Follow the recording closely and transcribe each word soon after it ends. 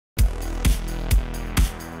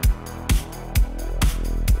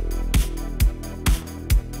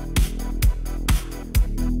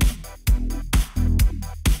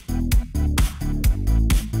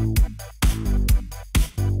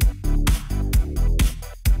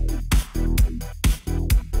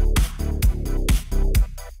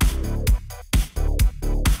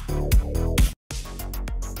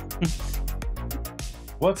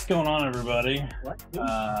What's going on, everybody?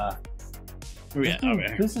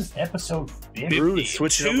 This is episode 50. Drew is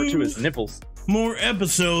switching over to his nipples. More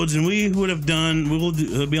episodes, and we would have done.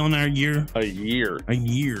 We'll be on our year. A year. A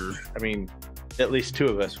year. I mean, at least two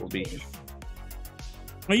of us will be.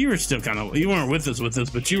 Well, you were still kind of. You weren't with us,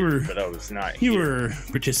 but you were. But I was not. You were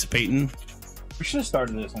participating. We should have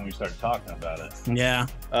started this when we started talking about it. Yeah.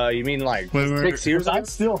 You mean like 6 years ago? I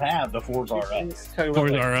still have the Forza RS.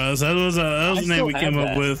 Forza RS. That was the name we came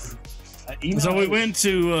up with. So we went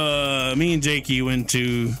to. Me and Jakey went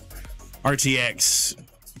to RTX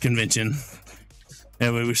convention.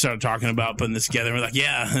 And we started talking about putting this together. And we're like,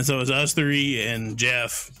 yeah. And so it was us three and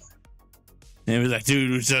Jeff. And it was like, dude,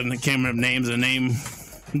 we said, I can't remember names. The name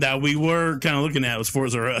that we were kind of looking at was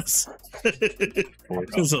Forza Us. It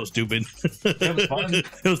was so stupid. It was fun.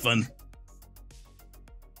 It was fun.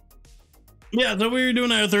 Yeah, so we were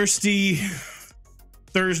doing our Thursty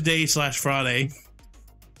Thursday / Friday.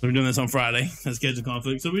 We're doing this on Friday. That's schedule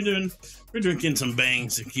conflict. So we're drinking some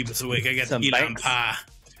bangs to keep us awake. I got some Elon pie.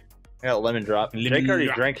 I got lemon drop. Jake already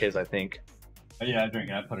drank his, I think. Yeah, I drink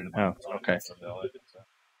it. I put it in. Oh, okay.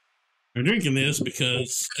 We're drinking this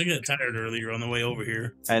because I got tired earlier on the way over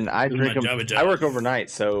here. And I drink them. I work overnight,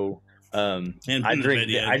 so I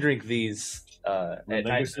drink these at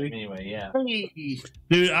night anyway. Yeah,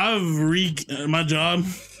 dude, my job.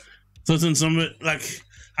 So since some of it, like,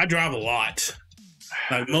 I drive a lot.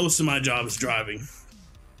 Like, most of my job is driving,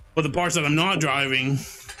 but the parts that I'm not driving,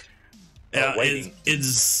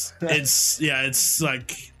 it's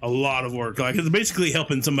like a lot of work. Like, it's basically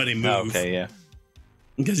helping somebody move. Oh, okay, yeah.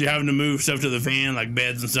 Because you're having to move stuff to the van, like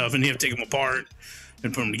beds and stuff, and you have to take them apart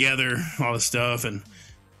and put them together, all this stuff, and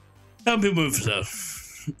help people move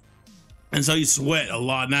stuff. And so you sweat a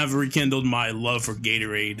lot, and I've rekindled my love for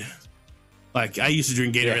Gatorade. Like, I used to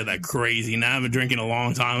drink Gatorade like crazy, and I haven't drinking a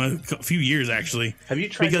long time, a few years actually. Have you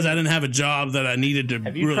tried? Because I didn't have a job that I needed to.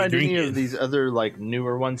 Have you really tried drink any of these other like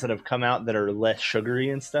newer ones that have come out that are less sugary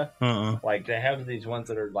and stuff? Like, they have these ones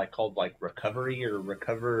that are like called like Recovery or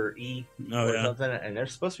Recover-E or something, and they're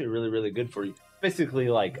supposed to be really, really good for you. Basically,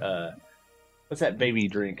 like what's that baby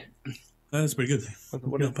drink? That's pretty good.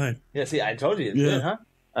 What yeah, see, I told you it's good,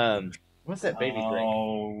 huh? What's that baby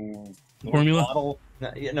drink? Formula?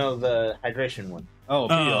 No, the hydration one. Oh,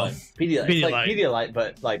 Pedialyte. Pedialyte. It's like Pedialyte,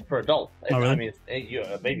 but like for adults. Oh, really? I mean,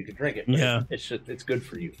 a baby could drink it. But it's good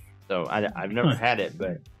for you. So I've never had it,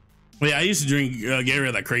 but well, yeah, I used to drink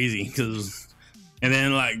Gatorade like crazy and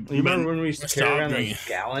then like you remember when we used to carry around those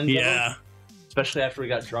gallons? Yeah, especially after we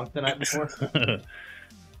got drunk the night before. But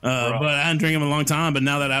I hadn't drank them in a long time. But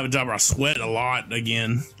now that I have a job where I sweat a lot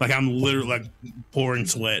again, like I'm literally like pouring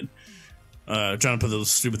sweat. Trying to put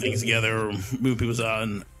those stupid things together or move people out,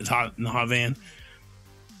 and it's hot in the hot van.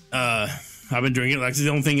 I've been drinking like the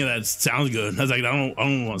only thing that sounds good. I was like, I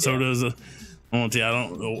don't want sodas. I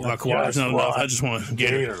don't like water's not enough. I just want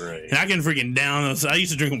Gatorade. And I can freaking down those. I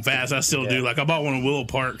used to drink them fast. I still do. Like, I bought one in Willow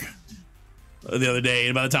Park the other day,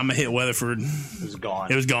 and by the time I hit Weatherford, it was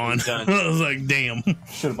gone. It was gone. I was like, damn.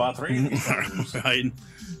 Should have bought 3. Right.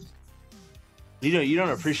 You don't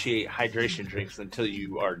appreciate hydration drinks until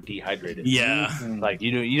you are dehydrated. Yeah. Like,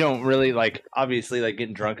 you don't really, like, obviously, like,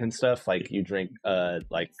 getting drunk and stuff, like, you drink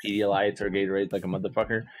like Pedialytes or Gatorade like a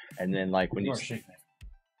motherfucker, and then like when you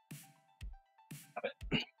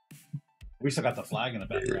we still got the flag in the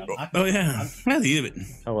background. Oh yeah, I leave it.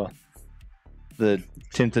 Oh well. The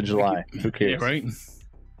 10th of July. Who cares? Yeah, right.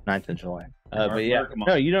 9th of July. But yeah,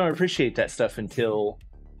 no, you don't appreciate that stuff until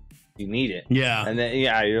you need it. Yeah. And then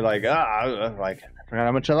you're like, I forgot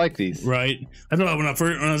how much I like these. Right. I thought when I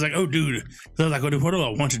was like, oh dude, so I was like, what do I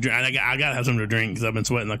want to drink? I gotta have something to drink because I've been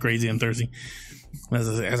sweating like crazy. I'm thirsty. I was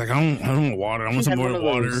like, I don't want water. I want some more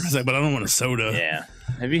water. I was like, but I don't want a soda. Yeah.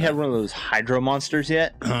 Have you had one of those hydro monsters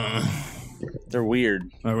yet? They're weird.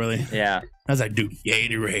 Oh really? Yeah. I was like, dude,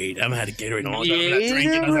 Gatorade. I haven't had a Gatorade in a long time. I drank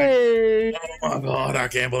it. I was like, oh my god, I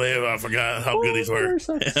can't believe I forgot how good these were.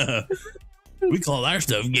 We call our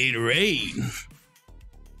stuff Gatorade.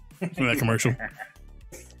 Remember that commercial?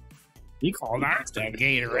 We call our stuff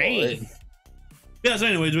Gatorade. Yeah, so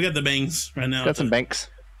anyways, we got the bangs right now. Got some banks.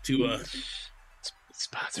 To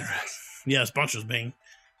sponsor us. Yeah, sponsors Bang.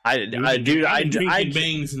 I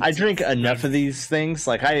drink enough of these things.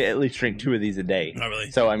 Like, I at least drink 2 of these a day. Not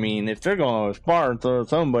really. So I mean, if they're going to sponsor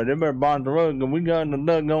somebody, they better buy the rug, and we got the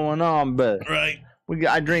duck going on. But right,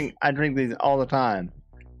 I drink these all the time.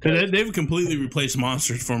 They've completely replaced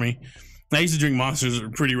Monsters for me. I used to drink Monsters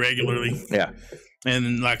pretty regularly. Yeah.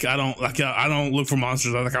 And like I don't look for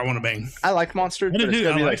Monsters. I want to Bang. I like Monsters, but it's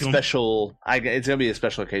gonna be like special. It's gonna be a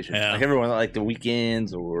special occasion. Yeah. Like everyone like the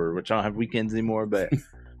weekends, or which I don't have weekends anymore, but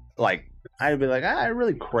like I'd be like, I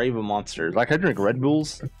really crave a Monster. Like I drink Red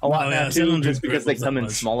Bulls a lot now too, just because they come in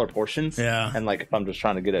smaller portions. Yeah, and like if I'm just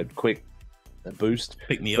trying to get a quick boost,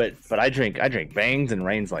 pick me up. But I drink Bangs and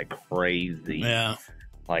Reigns like crazy. Yeah,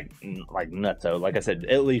 like nutso. Like I said,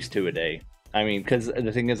 at least 2 a day. I mean, because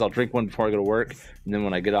the thing is, I'll drink one before I go to work, and then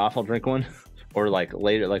when I get off, I'll drink one, or like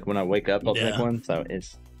later, like when I wake up, I'll drink one. So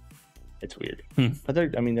it's weird, but they're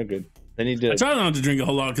good. They need to. I try not to drink a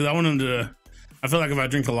whole lot because I want them to. I feel like if I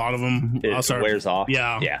drink a lot of them, I'll start wears off.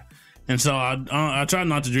 Yeah. And so I try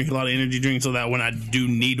not to drink a lot of energy drinks so that when I do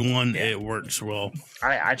need one, it works well.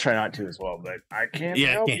 I try not to as well, but I can't.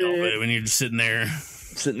 Yeah, I can't help it when you're just sitting there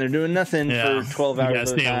doing nothing for 12 hours. You gotta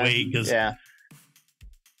stay awake because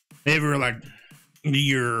ever like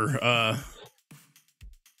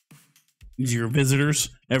your visitors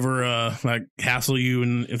ever like hassle you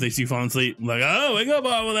and if they see you falling asleep, like, oh, wake up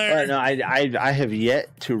over there. No, I have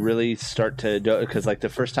yet to really start to do, because like the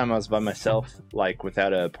first time I was by myself, like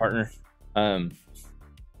without a partner, I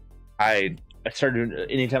started,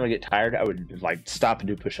 anytime I get tired, I would like stop and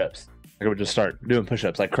do push-ups. Like I would just start doing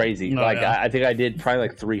push-ups like crazy. I think I did probably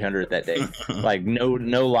like 300 that day. Like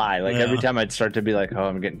no lie. Like every time I'd start to be like, oh,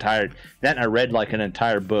 I'm getting tired. Then I read like an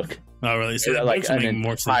entire book. Oh, really? So like an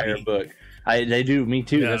entire book. They do, me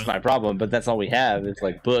too. That's my problem. But that's all we have. It's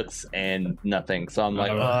like books and nothing. So I'm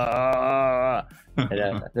like,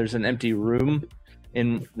 there's an empty room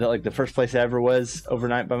in like the first place I ever was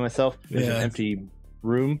overnight by myself. There's an empty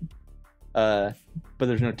room, but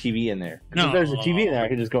there's no TV in there. If there's a TV in there, I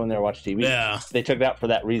could just go in there and watch TV. Yeah, they took it out for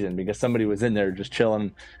that reason, because somebody was in there just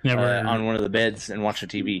chilling on one of the beds and watching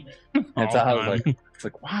TV. And so I was like, it's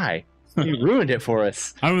like, why? You ruined it for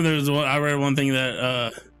us. I remember I read one thing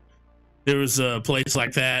that there was a place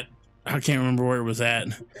like that. I can't remember where it was at,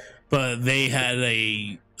 but they had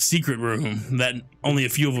a secret room that only a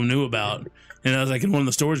few of them knew about. And I was like in one of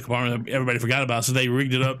the storage compartments that everybody forgot about. So they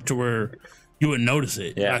rigged it up to where you wouldn't notice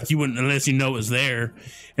it. Yeah. Like you wouldn't, unless you know it was there.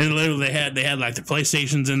 And literally they had like the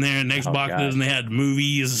PlayStations in there and Xboxes, and they had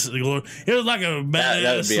movies. It was like a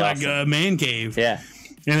badass, like awesome. A man cave. Yeah.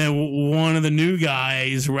 And then one of the new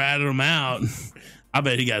guys ratted him out. I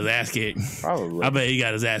bet he got his ass kicked. Probably. I bet he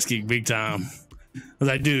got his ass kicked big time. I was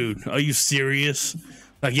like, dude, are you serious?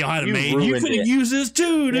 Like, y'all had a maid. You could have used this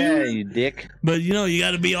too, dude. Yeah, you dick. But, you know, you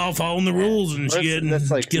got to be all following the rules and shit.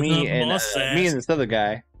 That's like me and this other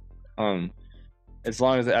guy. As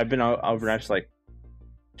long as I've been overnight for like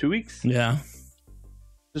 2 weeks. Yeah.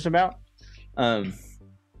 Just about. Me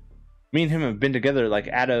and him have been together, like,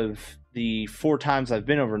 out of the 4 times I've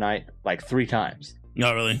been overnight, like 3 times.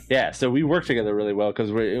 Not really. Yeah, so we work together really well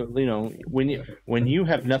because we, you know, when you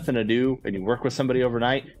have nothing to do and you work with somebody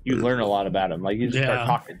overnight, you learn a lot lot them. Like you just start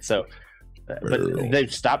talking. So, but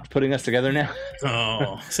they've stopped putting us together now.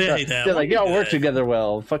 Oh, say I hate that. They're like, y'all work together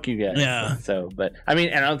well. Fuck you guys. Yeah. So, but I mean,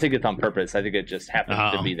 and I don't think it's on purpose. I think it just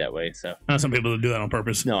happens to be that way. So, some people do that on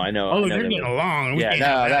purpose. No, I know. Oh, they're getting along. Yeah,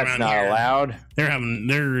 no, that's not allowed. They're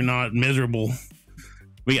not miserable.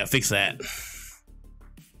 We gotta fix that.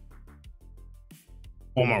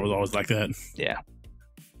 Walmart was always like that. Yeah.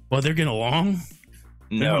 Well, they're getting along.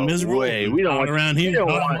 No way. We don't want around here. I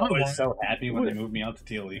was so happy when they moved me out to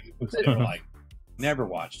Teal League. They were like, never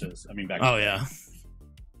watched us. I mean, back. Oh yeah.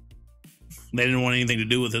 They didn't want anything to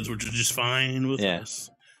do with us, which is just fine with us.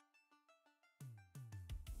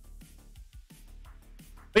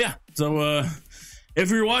 But yeah. So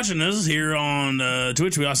if you're watching us here on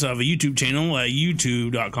Twitch, we also have a YouTube channel at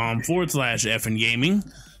youtube.com/FN Gaming.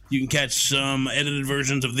 You can catch some edited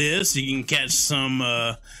versions of this. You can catch some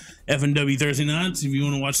FNW Thursday Nights if you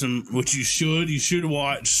want to watch them, which you should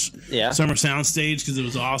watch Summer Soundstage because it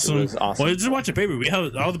was awesome. It was awesome. Well, just watch a pay-per-view. We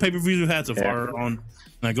have all the pay-per-views we've had so far on.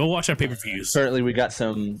 Go watch our pay-per-views. Certainly, we got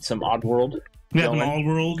some Oddworld. We got an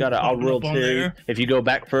Oddworld. Got an Oddworld series. If you go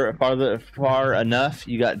back far enough,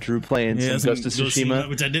 you got Drew playing some Ghost of Tsushima,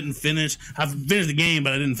 which I didn't finish. I finished the game,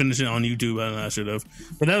 but I didn't finish it on YouTube. I should have.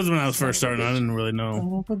 But that was when I was first starting. I didn't really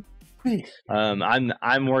know.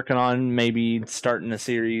 I'm working on maybe starting a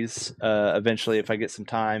series eventually if I get some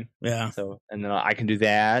time. Yeah. So and then I can do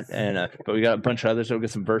that. And but we got a bunch of others. So we'll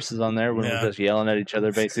get some verses on there when we're just yelling at each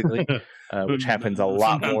other, basically, which happens a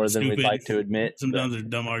lot more than we'd like to admit. Sometimes they're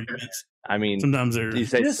dumb arguments. I mean, sometimes they're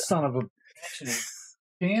this son of a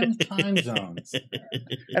damn time zones.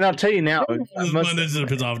 And I'll tell you now, most of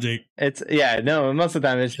the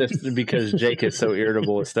time it's just because Jake is so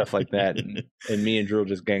irritable with stuff like that, and me and Drew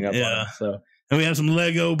just gang up on him. So, and we have some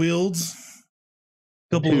Lego builds.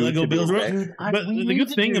 A couple of Lego builds. But the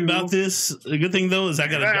good thing about this, the good thing though, is I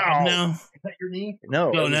got a job now. Is that your knee?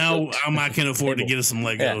 No. So now I can afford to get us some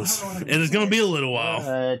Legos, and it's going to be a little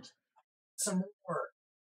while. Some more.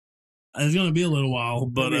 It's gonna be a little while,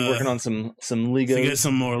 but working on some Lego. To get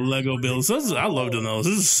some more Lego builds. I love doing those.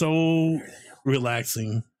 This is so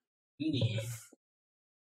relaxing.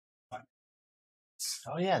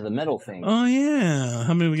 Oh yeah, the metal thing. Oh yeah.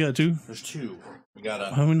 How many we got? 2? There's 2. We got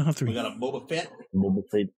a. How many have 3? We got a Boba Fett. Boba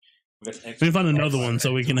Fett. We can find another one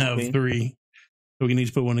so we can have 3. So we can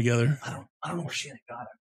each put one together. I don't know where shit I got it.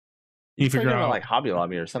 You figure out like Hobby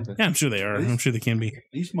Lobby or something. Yeah, I'm sure they are. I'm sure they can be.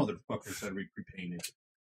 These motherfuckers that we pre-painted.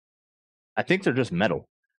 I think they're just metal.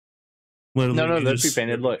 Literally, no, they're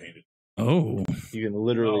pre-painted. Look. Oh. You can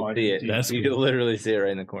literally see it. You can literally see it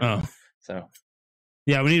right in the corner. Oh. So.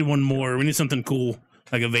 Yeah, we need one more. We need something cool,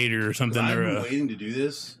 like a Vader or something. I've been waiting to do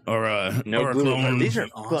this. Or a clone. These are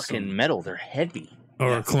fucking metal. They're heavy.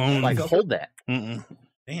 Or a clone. Like, hold that. Mm-mm.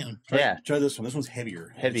 Damn. Try this one. This one's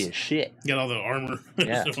heavier. Heavy as shit. Got all the armor.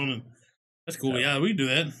 Yeah. That's cool. Yeah, we can do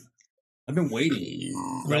that. I've been waiting.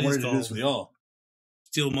 I wanted to do this with y'all.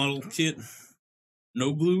 Steel model kit.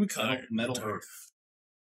 No glue. We cut Metal Earth.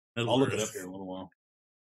 I'll look it up here in a little while.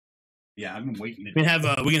 Yeah, I've been waiting. We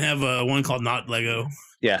can have one called Not Lego.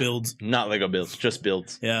 Yeah. Builds. Not Lego builds. Just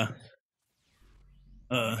builds. Yeah.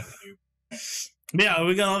 Yeah,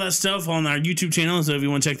 we got all that stuff on our YouTube channel, so if you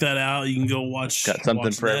want to check that out, you can go watch. Got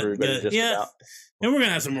something for everybody. Yeah. And we're going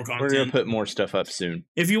to have some more content. We're going to put more stuff up soon.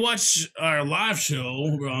 If you watch our live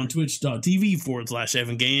show, we're on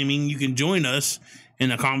twitch.tv/FN Gaming. You can join us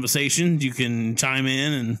in a conversation. You can chime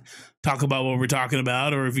in and talk about what we're talking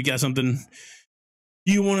about, or if you got something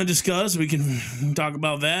you want to discuss, we can talk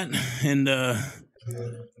about that. And oh,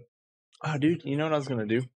 dude, you know what I was going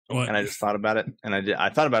to do? What? And I just thought about it, and I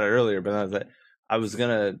thought about it earlier, but I was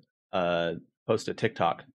going to post a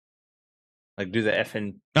TikTok. Like do the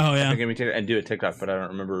FN and do a TikTok, but I don't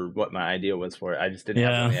remember what my idea was for it. I just didn't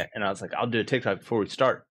have one yet, and I was like, I'll do a TikTok before we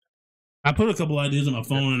start. I put a couple ideas on my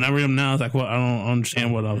phone, and I read them now. I was like, well, I don't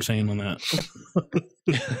understand what I was saying on that.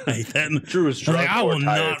 I hate that. Drew was like, I will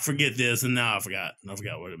not forget this, and now I forgot. I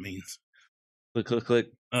forgot what it means. Click.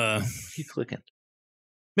 Keep clicking.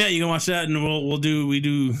 Yeah, you can watch that, and we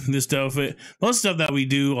do this stuff. Most stuff that we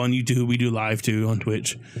do on YouTube, we do live too on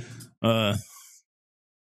Twitch.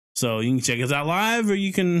 So you can check us out live, or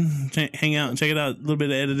you can hang out and check it out a little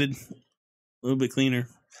bit edited, a little bit cleaner.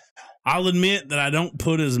 I'll admit that I don't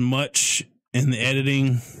put as much in the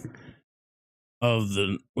editing of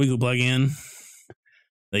the Wiggle plugin,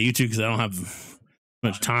 the YouTube, because I don't have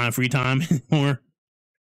much free time anymore.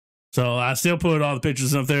 So I still put all the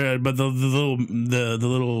pictures up there, but the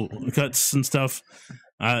little cuts and stuff,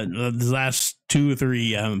 the last 2 or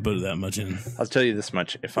 3, I haven't put that much in. I'll tell you this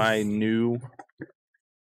much: if I knew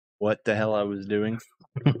what the hell I was doing,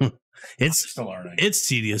 it's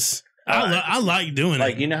tedious. I like doing it.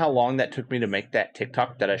 Like, you know how long that took me to make that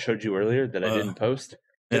TikTok that I showed you earlier that I didn't post?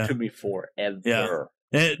 It took me forever.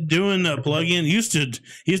 Yeah. Doing a plug-in used to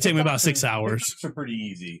take me about 6 hours. It's pretty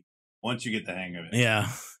easy once you get the hang of it. Yeah.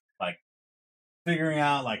 Like figuring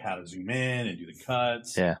out like how to zoom in and do the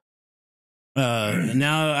cuts. Yeah.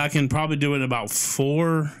 Now I can probably do it in about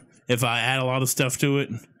 4 if I add a lot of stuff to it.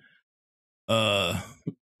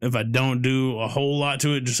 If I don't do a whole lot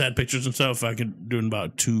to it, just add pictures and stuff, I could do it in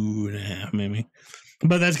about 2.5 maybe.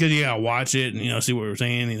 But that's because you gotta watch it and see what we're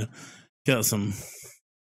saying. Got some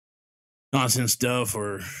nonsense stuff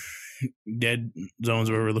or dead zones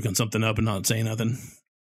where we're looking something up and not saying nothing.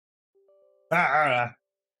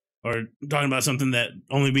 Or talking about something that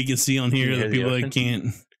only we can see on here that people that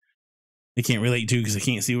can't relate to because they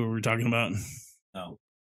can't see what we're talking about. No.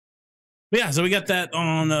 But yeah, so we got that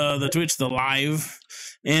on the Twitch, the live.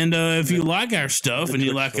 And if you like our stuff and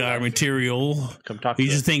you like our material, come talk you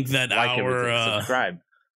just think that subscribe.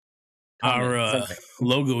 Our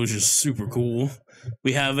logo is just super cool.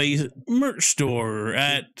 We have a merch store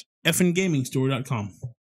at FNGamingStore.com.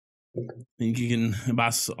 And you can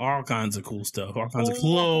buy all kinds of cool stuff, all kinds of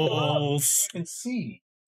clothes.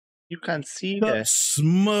 You can see the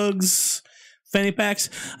mugs, fanny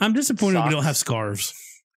packs. I'm disappointed we don't have scarves.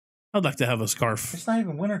 I'd like to have a scarf. It's not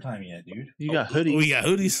even wintertime yet, dude. You got hoodies. We got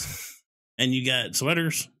hoodies. And you got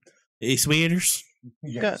sweaters. Sweaters.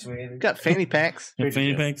 You got fanny packs.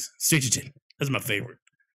 Fanny packs. Stretchy. That's my favorite.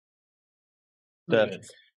 Stuff.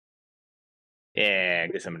 Yeah,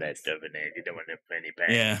 get some of that stuff in there. Get them on them fanny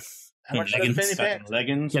packs. Yeah. How much are fanny packs?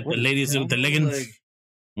 Leggings. Get the ladies with the leggings.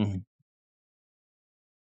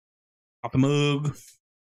 Coffee mug.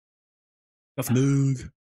 Coffee mug.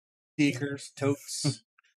 Stickers, totes.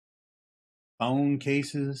 Phone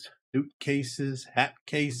cases, suitcases, hat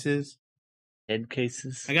cases, head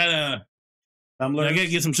cases. I gotta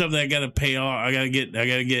get some stuff that I gotta pay off. I gotta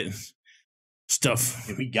get stuff.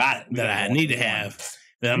 Yeah, we got it. That I need to have.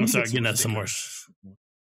 That I'm gonna start getting us some more.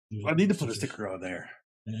 I need to put a sticker on there.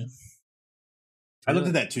 Yeah. I looked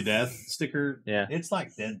at that to death sticker. Yeah. It's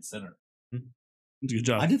like dead center. Good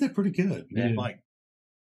job. I did that pretty good. Yeah. Like,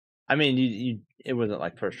 I mean, you it wasn't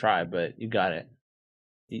like first try, but you got it.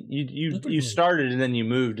 You started and then you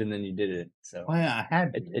moved and then you did it. So well, I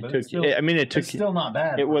had it took you. I mean, it took it's still not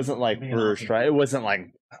bad. It wasn't like first try. It wasn't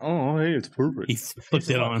like, oh, hey, it's perfect. He flipped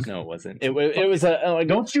it on. No, it wasn't. It was a like,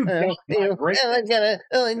 don't you? I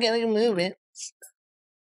gotta move it.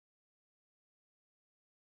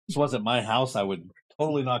 This wasn't my house. I would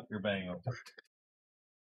totally knock your bang over.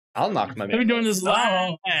 I'll knock my. I've been doing this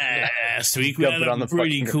last week. We had a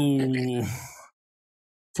pretty cool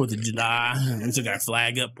 4th of July. We took our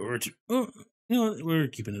flag up. We're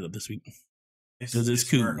keeping it up this week. Because it's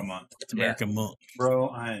cool. America Month. It's America Month. Bro,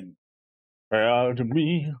 I'm proud to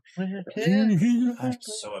be. I'm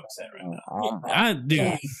so upset right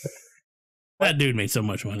now. That dude made so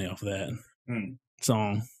much money off of that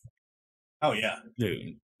song. Oh yeah,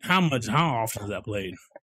 dude. How often is that played?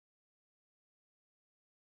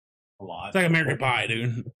 A lot. It's like American Pie,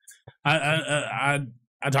 dude. I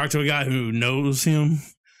talked to a guy who knows him.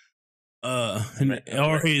 Or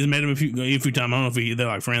he's met him a few times. I don't know if they're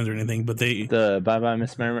like friends or anything, but the Bye Bye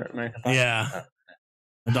Miss American Pie. Yeah.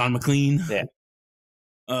 Don McLean. Yeah.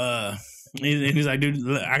 And he's like, dude,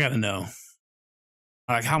 I gotta know.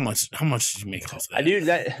 Like, how much did you make off of that? I do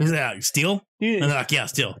that. Is that like still? And they're like, yeah,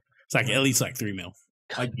 still. It's like at least like $3 million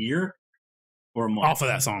a year or a month off of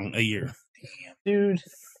that song a year. Damn, dude.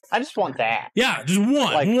 I just want that. Yeah, just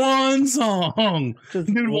one song. Just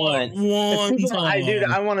dude, one song.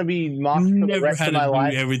 I want to be mocked for the rest of my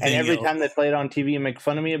life. And every else. time they play it on TV and make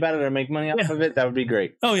fun of me about it or make money off of it, that would be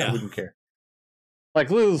great. Oh yeah, I wouldn't care. Like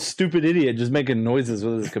little stupid idiot just making noises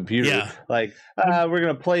with his computer. Yeah. Like we're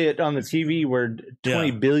gonna play it on the TV where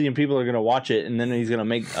 20 billion people are gonna watch it, and then he's gonna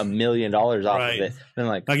make $1 million off of it. Then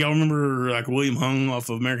like y'all remember like William Hung off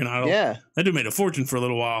of American Idol? Yeah, that dude made a fortune for a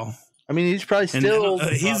little while. I mean, he's probably still.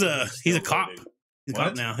 He's a cop. He's a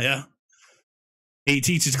cop now. Yeah, he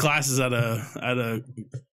teaches classes at a.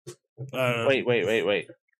 Wait.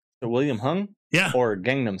 So William Hung? Yeah. Or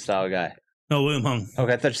Gangnam Style guy? No, William Hung.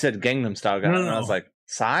 Okay, I thought you said Gangnam Style guy. No. And I was like,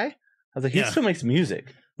 Psy? I was like, he still makes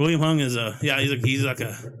music. William Hung is he's like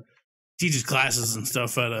teaches classes and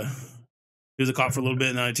stuff at a. He was a cop for a little bit,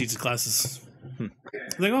 and now he teaches classes. I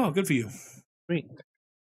was like, oh, good for you. Sweet. What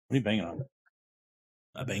are you banging on?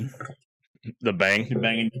 I bang. The bang. You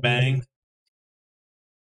banging, bang.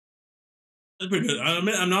 That's pretty good. I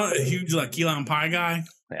mean, I'm not a huge like key lime pie guy.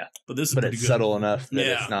 Yeah, but this is pretty good. Subtle enough that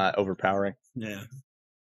it's not overpowering. Yeah.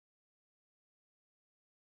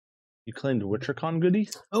 You claimed WitcherCon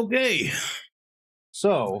goodies? Okay.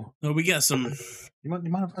 So we got some. You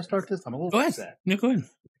mind if I start this? I'm a little upset. Yeah, go ahead.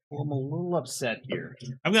 Well, I'm a little upset here.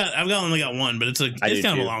 I've only got one, but it's kind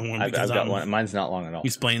of a long one. I've got one. Mine's not long at all.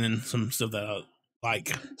 Explaining some stuff that I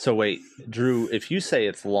like. So wait, Drew, if you say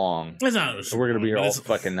it's long, it's not. We're gonna be here all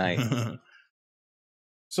fucking night.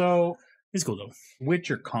 So it's cool though.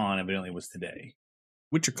 WitcherCon evidently was today.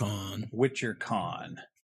 WitcherCon.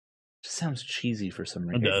 Just sounds cheesy for some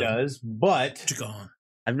reason. It does, but WitcherCon.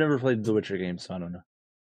 I've never played the Witcher game, so I don't know.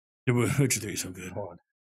 The Witcher 3 is so good.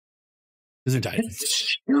 Isn't it?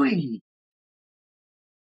 It's chewy.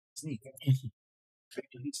 Sneak.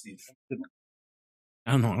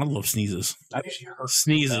 I don't know. I love sneezes.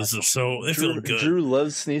 Sneezes are so they feel good. Drew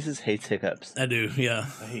loves sneezes, hates hiccups. I do, yeah.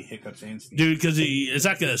 I hate hiccups and sneezes. Dude, because it's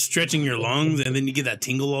like stretching your lungs, and then you get that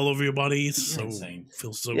tingle all over your body. It's so insane.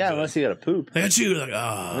 Feels so yeah, good. unless you got to poop. I got you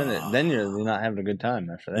like Then you're not having a good time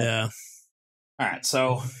after that. Yeah. All right,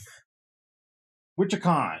 so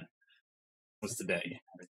WitcherCon was today.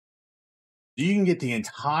 You can get the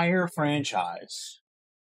entire franchise.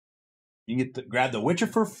 You can grab The Witcher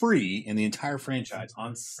for free and the entire franchise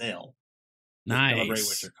on sale. Nice. Celebrate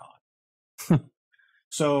WitcherCon.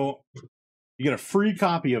 So you get a free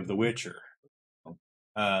copy of The Witcher,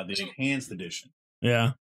 the enhanced edition.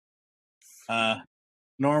 Yeah.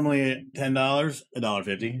 Normally $10,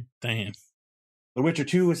 $1.50. Damn. The Witcher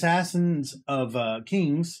 2 Assassins of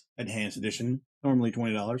Kings enhanced edition, normally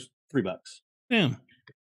 $20, $3. Damn.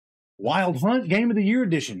 Wild Hunt Game of the Year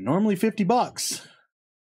edition, normally $50,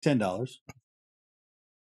 $10.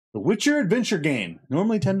 The Witcher Adventure Game,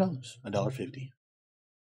 normally $10, $1.50.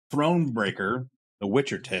 Thronebreaker, The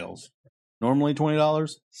Witcher Tales, normally $20,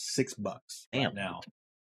 $6. Damn. Right now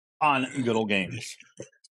on Good Old Games.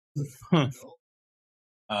 Huh.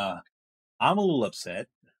 I'm a little upset.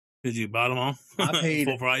 Did you buy them all? I paid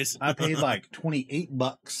full price. I paid like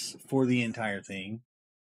 $28 for the entire thing.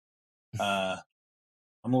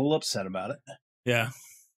 I'm a little upset about it. Yeah.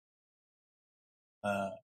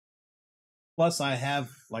 Plus, I have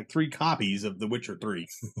like 3 copies of The Witcher 3.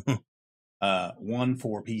 One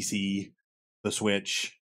for PC, the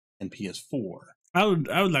Switch, and PS4. I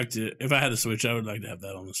would like to, if I had a Switch, I would like to have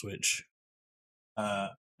that on the Switch.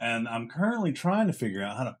 And I'm currently trying to figure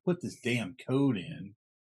out how to put this damn code in.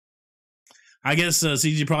 I guess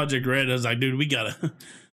CG Project Red is like, dude, we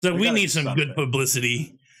need some good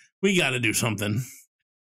publicity. We gotta do something.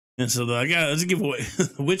 And so they're like, yeah, let's give away.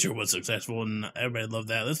 The Witcher was successful, and everybody loved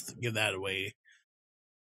that. Let's give that away.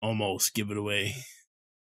 Almost give it away.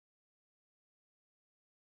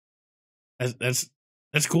 That's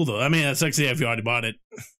cool though. I mean, that's actually if you already bought it.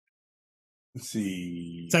 Let's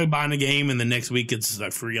see. It's like buying a game, and the next week it's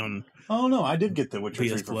like free on. Oh no, I did get the Witcher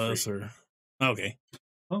 3 PS for Plus free. Okay.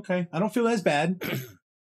 Okay, I don't feel as bad.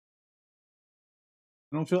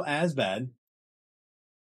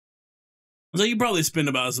 So you probably spend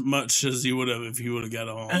about as much as you would have if you would have got it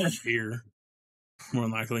on here. More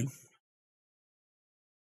than likely.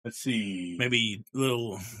 Let's see. Maybe a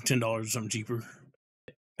little $10 or something cheaper.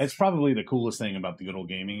 It's probably the coolest thing about the Good Old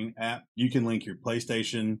Gaming app. You can link your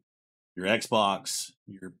PlayStation, your Xbox,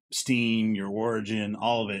 your Steam, your Origin,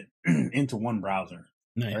 all of it into one browser.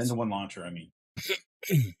 Nice. Or into one launcher, I mean.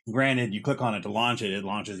 Granted, you click on it to launch it, it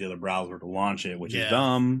launches the other browser to launch it, which is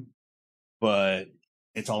dumb, but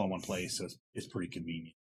it's all in one place, so it's pretty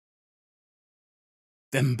convenient.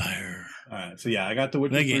 Vampire. All right, so yeah, I got The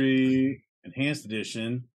Witcher 3 Enhanced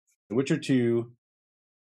Edition, The Witcher 2.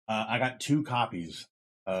 I got 2 copies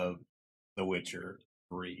of The Witcher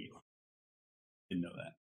 3. Didn't know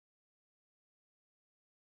that.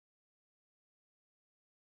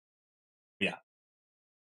 Yeah.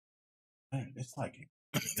 Man, it's like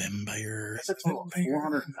Vampire. It's a total of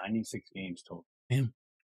 496 games total. Damn.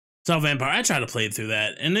 So Vampire, I tried to play through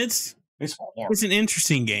that, and it's an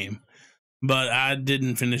interesting game, but I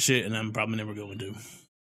didn't finish it, and I'm probably never going to.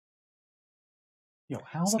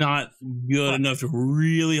 It's not good enough to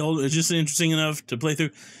really hold it. It's just interesting enough to play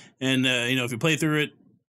through, and if you play through it,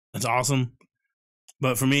 that's awesome.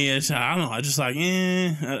 But for me, I don't know. I just like,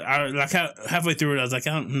 halfway through it, I was like,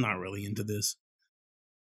 I'm not really into this.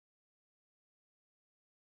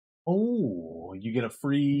 Oh, you get a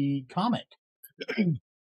free comic.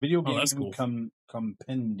 Video game that's cool.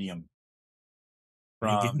 compendium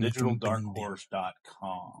from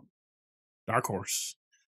digitaldarkhorse.com. Dark Horse.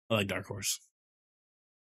 I like Dark Horse.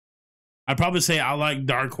 I'd probably say I like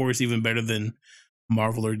Dark Horse even better than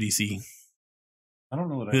Marvel or DC. I don't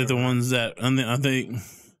know what they're the ones that I think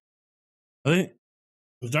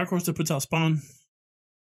was Dark Horse that puts out Spawn?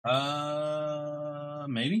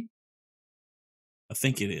 Maybe. I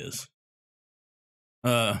think it is.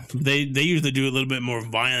 They usually do a little bit more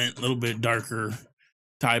violent, a little bit darker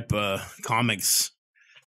type comics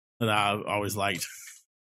that I've always liked.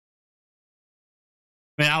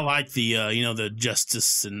 I mean, I like the the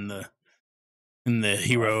justice and the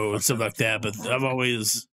hero and stuff like that, but I've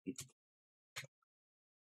always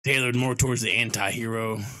tailored more towards the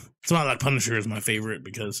anti-hero. That's why I like Punisher is my favorite,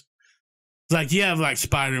 because it's like you have like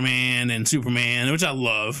Spider-Man and Superman, which I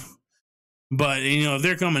love, but if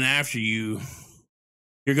they're coming after you,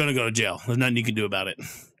 you're going to go to jail. There's nothing you can do about it.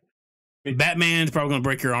 Batman's probably going to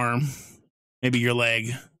break your arm, maybe your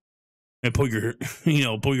leg, and pull your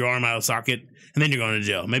arm out of socket, and then you're going to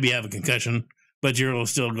jail. Maybe you have a concussion, but you're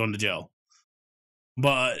still going to jail.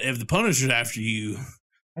 But if the Punisher's after you,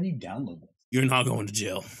 how do you download this? You're not going to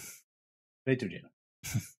jail. Straight to jail.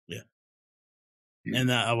 Yeah.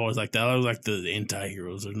 And I've always liked that. I always like the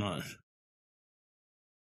anti-heroes. They're not.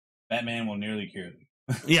 Batman will nearly cure them.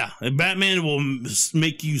 Yeah, Batman will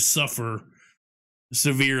make you suffer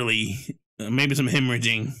severely, maybe some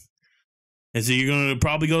hemorrhaging, and so you're going to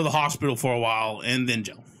probably go to the hospital for a while and then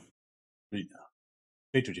jail.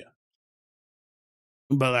 Straight to jail.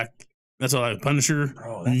 But that's all. Like Punisher,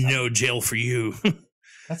 bro, no jail for you.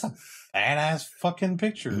 That's a badass fucking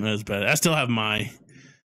picture. That's bad. I still have my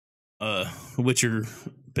Witcher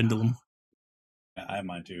pendulum. Yeah, I have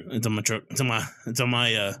mine too. It's on my truck. It's on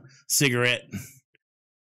my cigarette.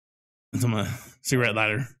 It's on my cigarette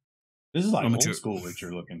lighter. This is like old school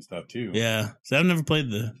Witcher looking stuff too. Yeah. So I've never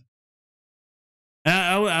played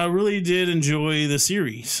I really did enjoy the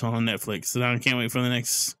series on Netflix, and I can't wait for the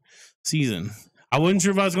next season. I wasn't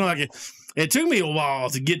sure if I was going to like it. It took me a while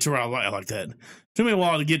to get to where I like that. It took me a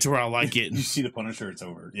while to get to where I like it. You see the Punisher, it's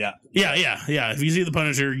over. Yeah. Yeah. If you see the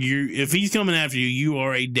Punisher, if he's coming after you, you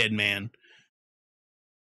are a dead man.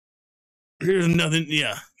 There's nothing.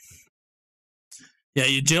 Yeah. Yeah,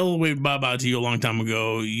 you jail waved bye-bye to you a long time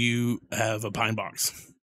ago. You have a pine box.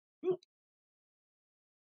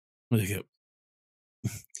 Look at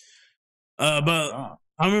but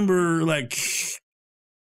I remember, like,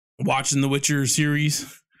 watching the Witcher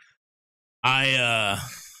series, I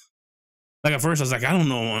like at first I was like, I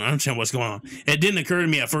don't understand what's going on. It didn't occur to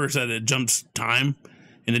me at first that it jumps time,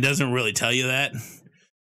 and it doesn't really tell you that.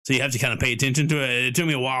 So you have to kind of pay attention to it. It took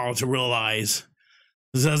me a while to realize.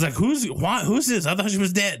 So I was like, who's this? I thought she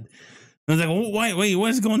was dead. I was like, oh, wait,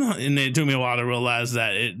 what is going on? And it took me a while to realize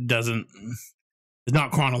that it's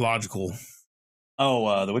not chronological.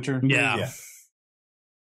 Oh, The Witcher? Yeah.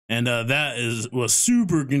 And that was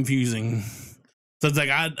super confusing. So it's like,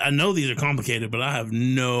 I know these are complicated, but I have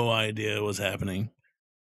no idea what's happening.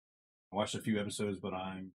 I watched a few episodes, but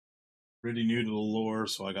I'm pretty new to the lore,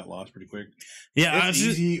 so I got lost pretty quick. Yeah, it's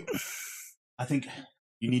easy. I think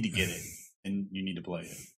you need to get it, and you need to play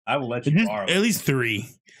it. I will let you borrow at least 3.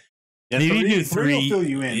 Yeah, maybe three will fill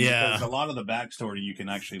you in. Yeah, because a lot of the backstory you can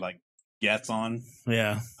actually like guess on.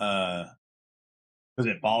 Yeah, because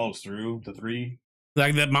it follows through the 3.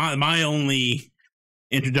 Like that, my only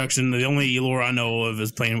introduction, the only lore I know of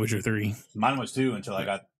is playing Witcher 3. Mine was 2 until I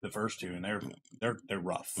got the first 2, and they're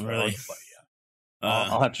rough. Really? Yeah.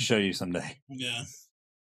 I'll have to show you someday. Yeah,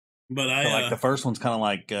 but like the first one's kind of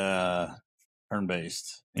like turn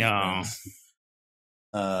based. Yeah.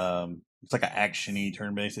 It's like an action-y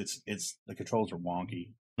turn-based. It's the controls are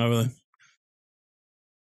wonky. Oh, really?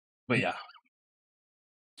 But yeah.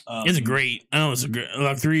 It's great. I know it's a great.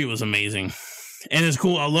 Like 3 was amazing. And it's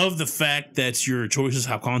cool. I love the fact that your choices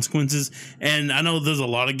have consequences. And I know there's a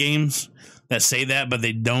lot of games that say that, but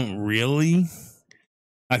they don't really.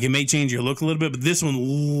 Like, it may change your look a little bit, but this one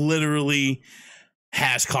literally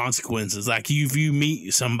has consequences. Like, if you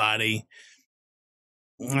meet somebody...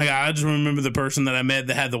 Like, I just remember the person that I met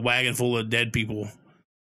that had the wagon full of dead people.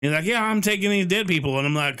 He's like, yeah, I'm taking these dead people. And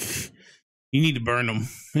I'm like, you need to burn them. And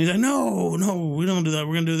he's like, no, we don't do that.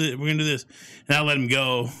 We're going to do this. We're going to do this. And I let him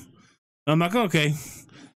go. I'm like, okay.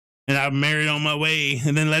 And I married on my way.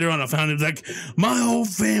 And then later on, I found him like, my whole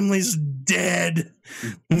family's dead.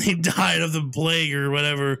 And he died of the plague or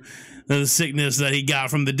whatever, the sickness that he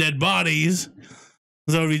got from the dead bodies.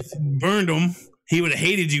 So if he burned them, he would have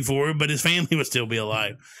hated you for it, but his family would still be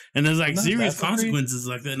alive. And there's like serious consequences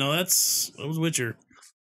like that. No, that was Witcher.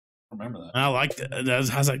 I remember that. I liked that. I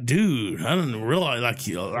was like, dude, I didn't realize like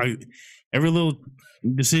every little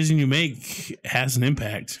decision you make has an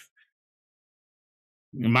impact.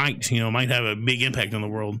 It might have a big impact on the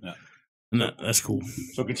world. Yeah. And that's cool.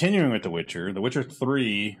 So continuing with The Witcher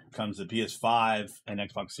 3 comes to PS5 and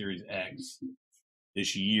Xbox Series X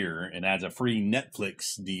this year and adds a free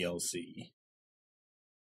Netflix DLC.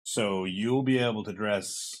 So you'll be able to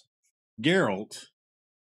dress Geralt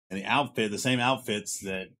in the same outfits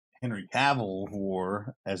that Henry Cavill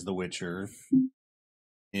wore as the Witcher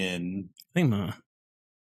in...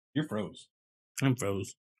 You're froze. I'm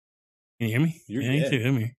froze. Can you hear me? You're dead. You can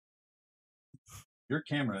hear me. Your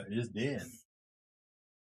camera is dead.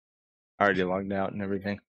 Already logged out and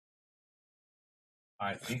everything.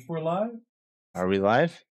 I think we're live. Are we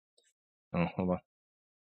live? Oh, hold on.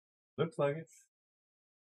 Looks like it.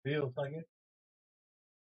 Feels like it.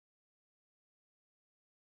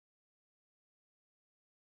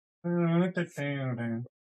 Do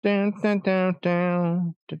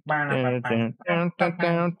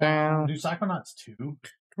Psychonauts 2?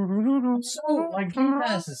 So, like, Game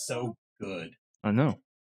Pass is so good. I know.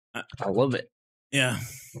 I love it. Yeah.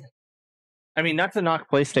 I mean, not to knock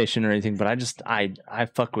PlayStation or anything, but I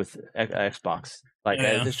fuck with Xbox. Like,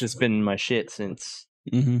 it's just been my shit since...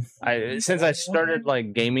 since I started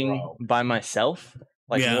like gaming by myself,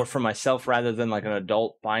 like more for myself rather than like an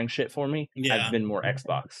adult buying shit for me. I've been more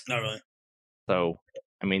Xbox. Not really. So,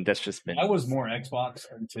 I mean, that's just been. I was more Xbox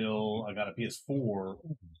until I got a PS4,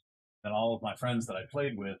 and all of my friends that I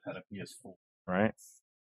played with had a PS4. Right.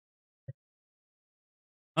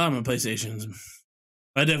 I'm a PlayStation.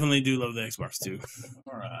 I definitely do love the Xbox too.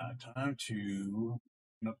 All right, time to.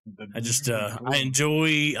 I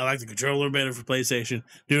like the controller better for PlayStation.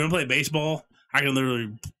 Dude, when I play baseball, I can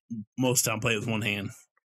literally most time play with one hand.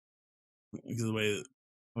 Because of the way that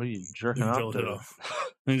what are you jerking off to?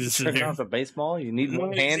 Just jerking off a baseball? You need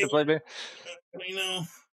one hand to play baseball? You know,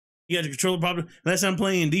 you got the controller problem. Unless I'm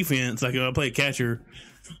playing defense, like if I play catcher,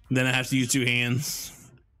 then I have to use 2 hands.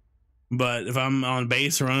 But if I'm on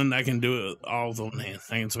base running, I can do it all with one hand.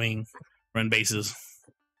 I can swing, run bases.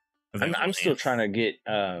 I'm still trying to get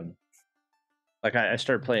like I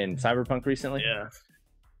started playing Cyberpunk recently. Yeah.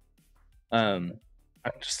 I'm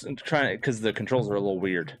just trying because the controls are a little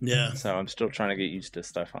weird. Yeah. So I'm still trying to get used to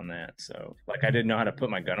stuff on that. So like I didn't know how to put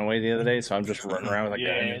my gun away the other day, so I'm just running around with a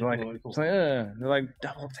gun. And like, really cool. They're like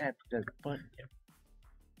double tap the button.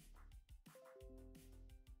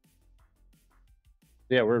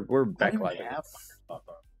 Yeah, we're back live.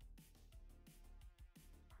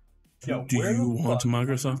 Yo, Do you want to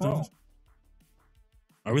Microsoft Office?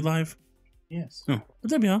 Are we live? Yes. Oh,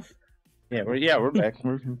 what's up, y'all? Yeah, we're back.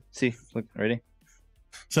 See, look, ready?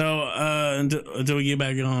 So, until we get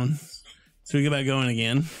back on, going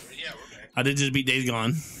again. Yeah, we're back. I did just beat Days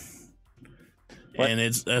Gone. What? And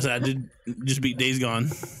I did just beat Days Gone.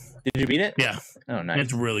 Did you beat it? Yeah. Oh, nice.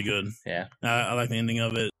 It's really good. Yeah. I like the ending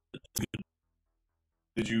of it.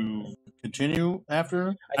 Did you continue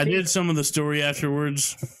after? I did some of the story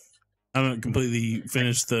afterwards. I haven't completely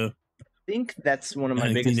finished the. I think that's one of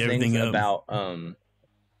my biggest things about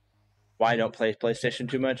why I don't play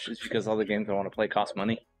PlayStation too much is because all the games I want to play cost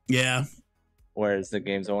money. Yeah. Whereas the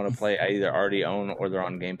games I want to play, I either already own or they're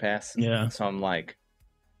on Game Pass. Yeah. So I'm like,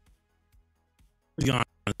 Gone.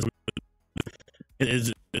 It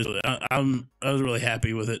is. I was really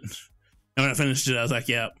happy with it. And when I finished it, I was like,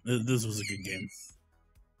 "Yeah, this was a good game."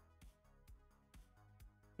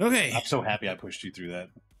 Okay. I'm so happy I pushed you through that.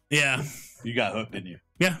 Yeah. You got hooked, didn't you?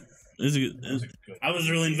 Yeah. It was good. I was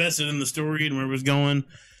really invested in the story and where it was going.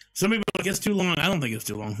 Some people think it's too long. I don't think it's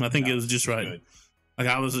too long. I think it was just right. Good. Like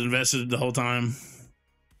I was invested the whole time.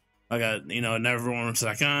 Like never once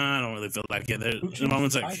like I don't really feel like it. There's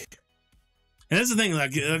moments like, and that's the thing.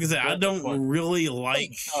 Like I said, I don't really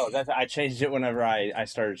like. Oh, I changed it whenever I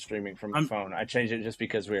started streaming from my phone. I changed it just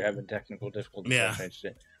because we were having technical difficulties. Yeah. So I changed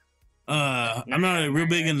it. I'm not real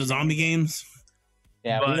big into zombie games.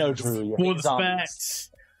 Yeah, we know Drew. For the fact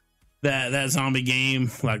that zombie game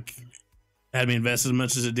like had me invested as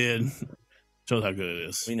much as it did, shows how good it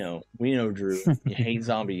is. We know, Drew. You hate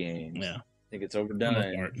zombie games. Yeah, I think it's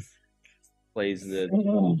overdone. Plays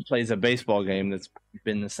a baseball game that's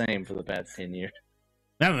been the same for the past 10 years.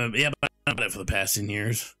 But I've done it for the past 10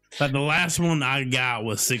 years. But the last one I got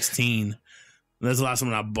was 16. That's the last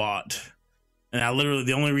one I bought. And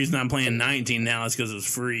the only reason I'm playing 19 now is because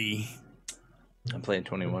it's free. I'm playing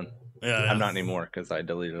 21. Yeah, I'm not anymore because I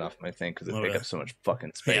deleted it off my thing because it takes up so much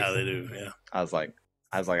fucking space. Yeah, they do. Yeah. I was like,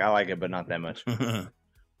 I like it, but not that much.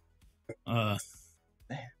 A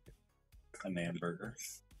man burger.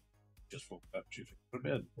 Just woke up. She fixed to go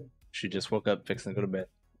to bed. She just woke up, fixing to go to bed.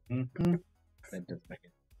 Mm-hmm. That doesn't make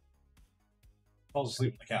it. Falls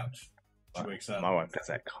asleep on the couch. She wakes up. My wife does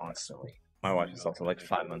that constantly. My wife is also like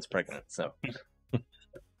 5 months pregnant, so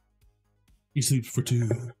He sleeps for 2.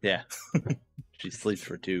 yeah. She sleeps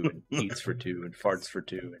for 2 and eats for 2 and farts for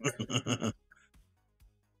 2 and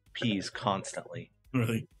pees constantly.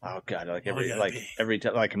 Really? Oh god, every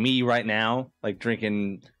time, like me right now, like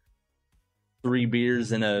drinking 3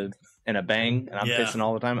 beers in a bang, and I'm pissing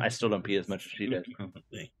all the time. I still don't pee as much as she does.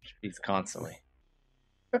 She pees constantly.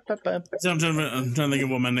 So I'm trying to think of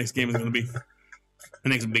what my next game is going to be. The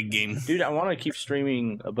next big game. Dude, I want to keep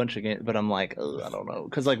streaming a bunch of games, but I'm like, I don't know.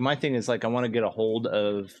 Because like my thing is like I want to get a hold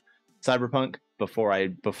of Cyberpunk before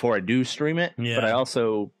I do stream it. Yeah. But I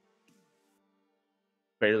also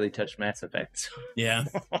barely touched Mass Effect. Yeah.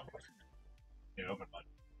 I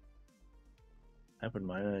opened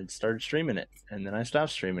mine and I started streaming it. And then I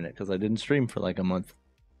stopped streaming it because I didn't stream for like a month.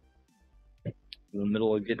 In the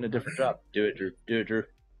middle of getting a different job. Do it, Drew. Do it, Drew.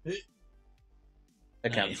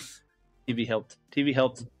 That counts. TV helped. TV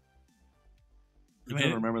helped. You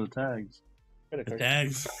can't remember the tags. The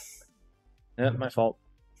tags? Yeah, my fault.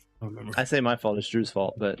 I say my fault. It's Drew's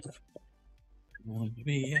fault, but... You want to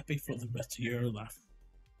be happy for the rest of your life.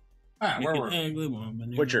 All right, where were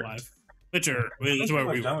we? Witcher. Witcher. That's where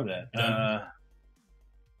we done with that.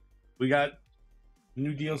 We got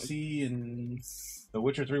new DLC and The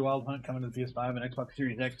Witcher 3 Wild Hunt coming to the PS5 and Xbox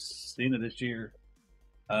Series X the end of this year.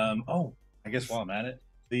 I guess while I'm at it,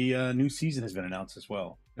 the new season has been announced as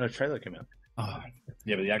well. No, trailer came out.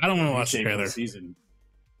 Yeah, but I don't want to watch the trailer. Season.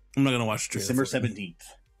 I'm not going to watch the trailer. December 17th.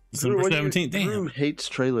 December 17th. Damn. Drew hates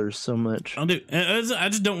trailers so much. I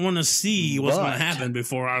just don't want to see what's going to happen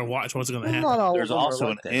before I watch what's going to happen. There's also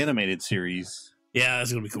an animated series. Yeah,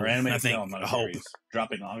 that's going to be cool. Or animated I think. film, not a hope. series.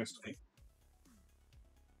 Dropping August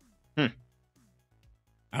 20th.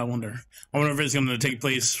 I wonder if it's going to take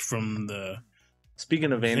place from the...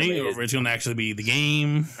 Speaking of animated... Or if it's going to actually be the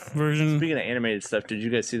game version. Speaking of animated stuff, did you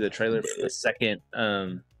guys see the trailer for the second...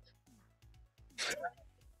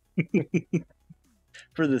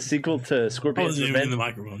 for the sequel to Scorpion's Revenge? In the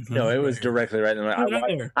microphone. No, it was directly right in the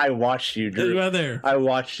microphone. I watched you, Drew. Right there. I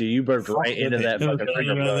watched you. You burped right into that fucking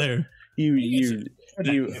microphone. Right there. You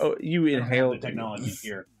inhaled the technology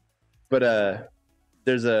here. But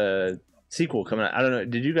there's a sequel coming out. I don't know.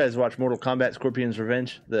 Did you guys watch Mortal Kombat Scorpion's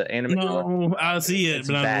Revenge? The anime? No, I see it,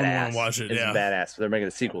 but I don't want to watch it. It's badass. They're making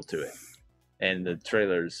a sequel to it. And the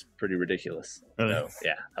trailer's pretty ridiculous. Really? So,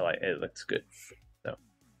 yeah, I like it. It looks good. So.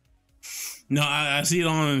 No, I see it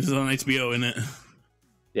on HBO, isn't it?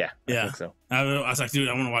 Yeah, I yeah. think so. I was like, dude,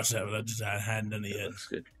 I want to watch that, but I hadn't done it yet. Looks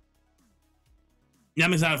good. Yeah,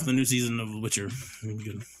 I'm excited for the new season of The Witcher. It'll be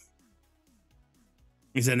good.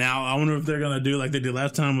 He said, now I wonder if they're gonna do like they did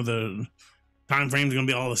last time with the time frames gonna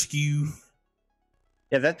be all askew.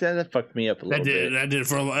 Yeah, that fucked me up a little bit. That did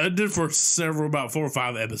for several, about 4 or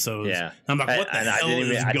 5 episodes. Yeah, I'm like, what the hell is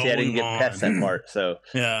going on? I didn't get past that part. So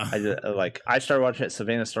yeah, I started watching it.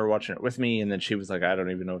 Savannah started watching it with me, and then she was like, I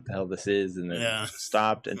don't even know what the hell this is, and then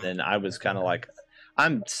stopped. And then I was kind of like,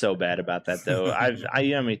 I'm so bad about that though. You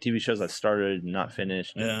know how many TV shows I've started and not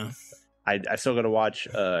finished. Yeah. I still got to watch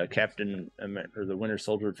Captain or the Winter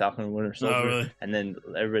Soldier, Falcon and Winter Soldier, really? And then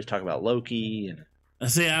everybody's talking about Loki and.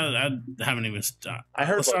 See, I haven't even started. I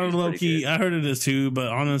heard started Loki. I heard it is too, but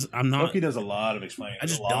honest, I'm not. Loki does a lot of explaining. I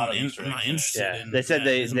just I'm not interested. Yeah, in they said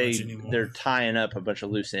that they're tying up a bunch of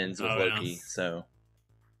loose ends with Loki, so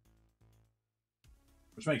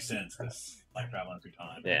which makes sense because like traveling through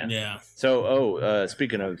time. Yeah. So,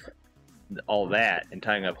 speaking of all that and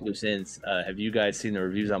tying up loose ends, have you guys seen the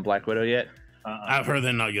reviews on Black Widow yet? I've heard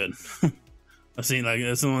they're not good. I've seen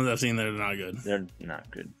that's the ones I've seen that are not good. They're not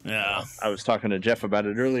good. Yeah, I was talking to Jeff about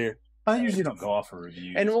it earlier. I usually don't go off for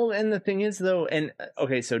reviews. And the thing is though, and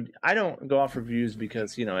okay, so I don't go off reviews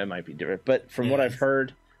because it might be different, but from what I've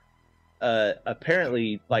heard,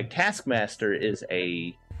 apparently like Taskmaster is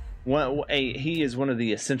he is one of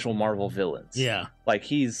the essential Marvel villains. Yeah, like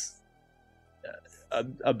he's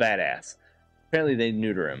a badass. Apparently they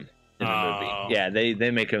neuter him. In the movie. Yeah, they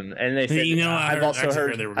make him, and they said, I've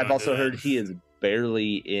also heard he is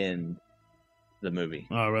barely in the movie.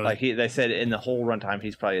 Oh, really? Like they said in the whole runtime,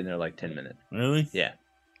 he's probably in there like 10 minutes. Really? Yeah.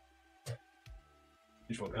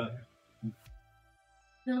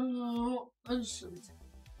 No,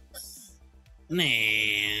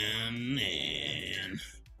 Man.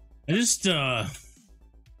 I just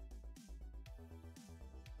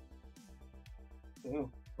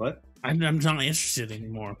What? I'm not interested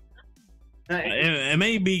anymore. It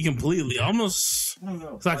may be completely almost.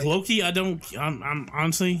 It's like Loki. I'm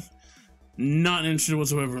honestly not interested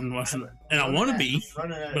whatsoever in watching, and I want to be,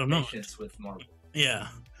 running out but I'm of not. patience with Marvel. Yeah,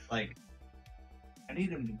 Like, I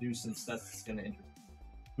need them to do some stuff that's going to interest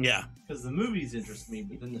me. yeah. Because the movies interest me,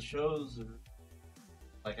 but then the shows are.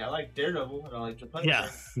 Like, I like Daredevil and I like the Punisher. Yeah,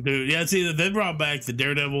 dude. Yeah, see, they brought back the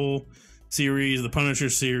Daredevil series, the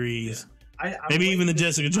Punisher series, maybe even the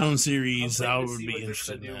Jessica Jones series. I would be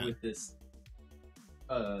interested in that. With this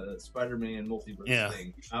Spider-Man multiverse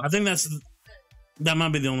thing. I think that might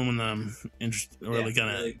be the only one that I'm interested, really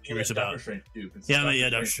kind of curious about. Doctor Strange too,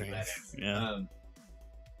 Doctor Strange. Yeah.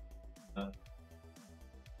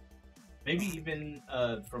 Maybe even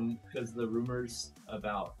because the rumors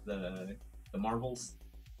about the Marvels.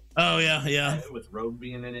 Oh yeah. With Rogue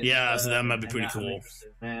being in it. Yeah, so that might be pretty cool.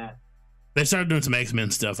 They started doing some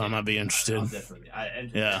X-Men stuff. I might be interested. Definitely.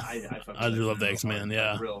 I do love the X-Men.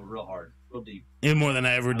 Yeah, real hard, real deep. Even more than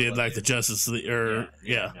I ever did like the Justice League. No.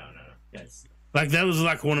 Yes. Like that was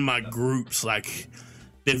like one of my groups, like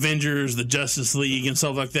the Avengers, the Justice League, and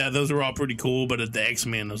stuff like that. Those were all pretty cool. But the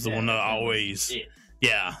X-Men was the one that I always.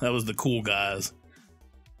 Yeah, that was the cool guys.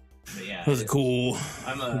 Yeah, those are cool.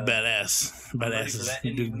 I'm badasses.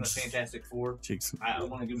 And even the Fantastic Four. I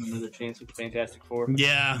want to give them another chance with the Fantastic Four.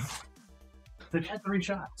 Yeah. They've had 3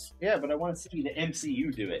 shots. Yeah, but I want to see the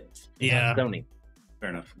MCU do it. Yeah. Sony.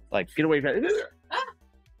 Fair enough. Like, get away from it.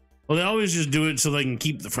 Well, they always just do it so they can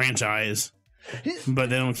keep the franchise, but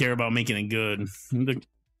they don't care about making it good.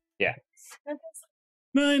 Yeah.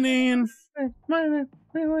 My man. Love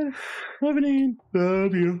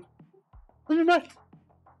you.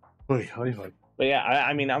 But yeah,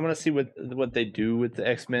 I mean, I want to see what they do with the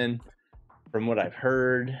X-Men. From what I've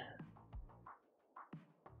heard,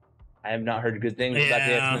 I have not heard good things about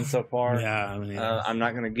the X-Men so far. Yeah, I mean, I'm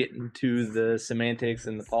not going to get into the semantics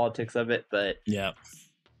and the politics of it, but yeah,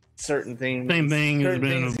 certain things. Same thing has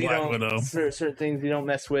been with Black Widow. Certain things you don't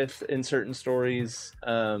mess with in certain stories,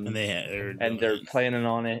 and they're planning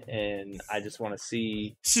on it, and I just want to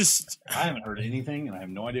see. It's just I haven't heard anything, and I have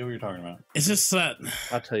no idea what you're talking about. It's just that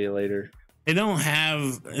I'll tell you later. They don't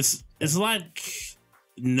have. It's like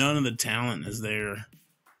none of the talent is there.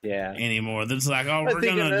 Yeah. Anymore. That's like, oh, we're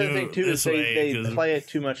gonna do thing too this is way. They play it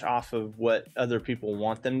too much off of what other people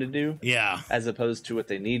want them to do. Yeah. As opposed to what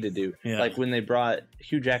they need to do. Yeah. Like when they brought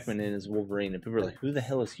Hugh Jackman in as Wolverine, and people were like, "Who the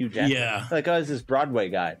hell is Hugh Jackman?" Yeah. Like, oh, it's this Broadway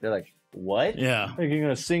guy. They're like, "What?" Yeah. Like you're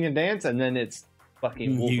gonna sing and dance, and then it's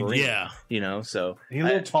fucking Wolverine. Yeah. You know, so he's a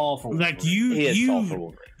little tall for Wolverine. Like you tall for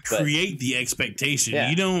Wolverine, create the expectation. Yeah.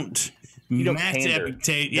 You don't pander.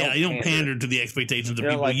 you don't pander to the expectations of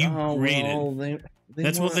people. Like, you create it.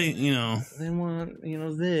 That's what they, you know. They want, you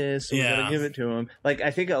know, this. So yeah. We gotta give it to them. Like,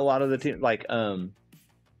 I think a lot of the team, like, a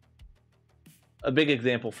big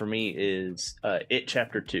example for me is It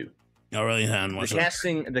Chapter 2. Oh, really?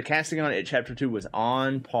 The casting on It Chapter 2 was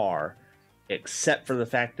on par, except for the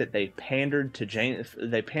fact that they pandered to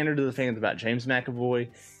the fans about James McAvoy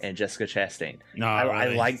and Jessica Chastain. No,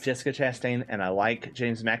 I like Jessica Chastain and I like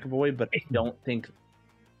James McAvoy, but I don't think,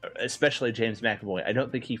 especially James McAvoy, I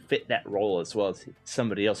don't think he fit that role as well as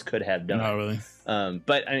somebody else could have done. Not really.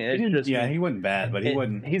 But I mean, he wasn't bad, but he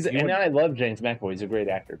wasn't. I love James McAvoy. He's a great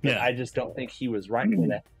actor, but I just don't think he was right for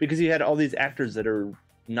that, because you had all these actors that are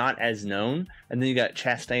not as known, and then you got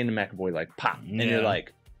Chastain and McAvoy like pop, and you're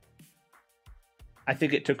like, I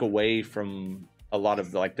think it took away from a lot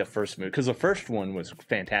of like the first movie, because the first one was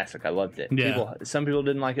fantastic. I loved it. Yeah. Some people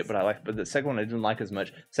didn't like it, but I liked it. But the second one I didn't like as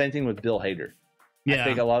much. Same thing with Bill Hader. Yeah. I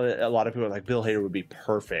think a lot of people are like, Bill Hader would be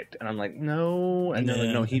perfect, and I'm like, no, and they're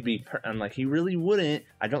like, no, he'd be. I'm like, he really wouldn't.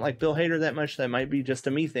 I don't like Bill Hader that much. That might be just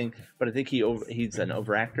a me thing, but I think he's an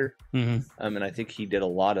overactor, and I think he did a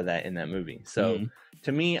lot of that in that movie. So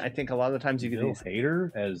to me, I think a lot of the times you get Bill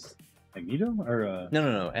Hader as Magneto or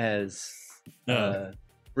no, as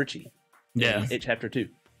Richie. Yeah, It Chapter 2.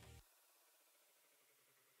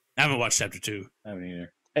 I haven't watched Chapter 2. I haven't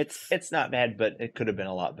either. It's not bad, but it could have been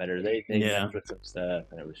a lot better. They put some stuff,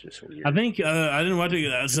 and it was just weird. I think I didn't watch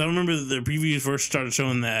it. So I remember the previews first started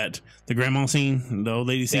showing that the grandma scene, the old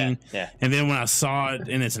lady scene. Yeah. And then when I saw it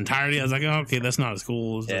in its entirety, I was like, oh, okay, that's not as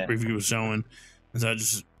cool as the preview was showing. And so I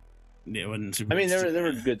just, it wasn't super. I mean, there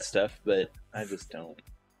were good stuff, but I just don't.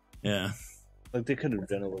 Yeah. Like, they could have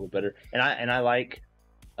done a little better. And I like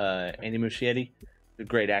Andy Muschietti.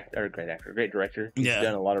 Great great director. He's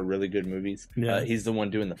done a lot of really good movies. Yeah. He's the one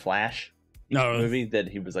doing the Flash movie that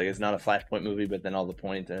he was like, it's not a Flashpoint movie, but then all the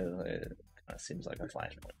points, it kind of seems like a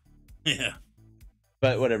Flashpoint. Yeah.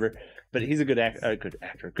 But whatever. But he's a good actor,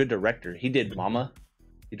 good director. He did Mama.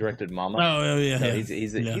 He directed Mama. Oh yeah. So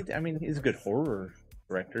he's a good horror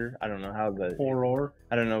director. I don't know how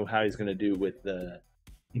I don't know how he's going to do with the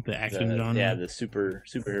action genre. Yeah, the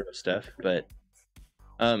superhero stuff. But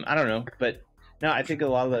I don't know. But no, I think a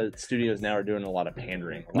lot of the studios now are doing a lot of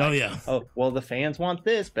pandering. Like, oh, well, the fans want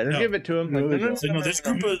this. Better give it to them. Like,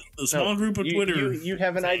 the small group of Twitter. You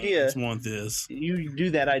have an idea. Want this? You do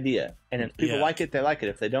that idea, and if people like it, they like it.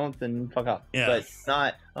 If they don't, then fuck off. Yeah. But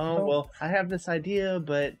not. Oh well, I have this idea,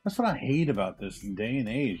 but that's what I hate about this day and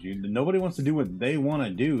age. Nobody wants to do what they want to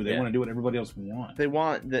do. They want to do what everybody else wants. They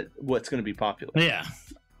want what's going to be popular. Yeah.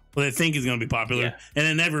 Well, they think it's going to be popular, and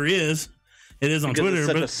it never is. It is on Twitter, it's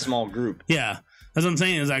such but a small group. Yeah. That's what I'm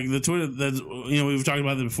saying. Is like the Twitter. That's, we've talked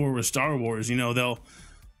about that before with Star Wars. They'll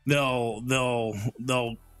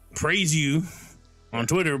praise you on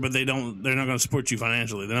Twitter, but they're not going to support you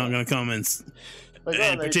financially. They're not going to come and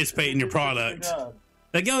participate in your product.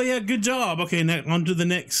 Like, oh yeah, good job. Okay, on to the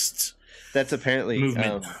next. That's apparently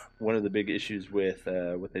one of the big issues with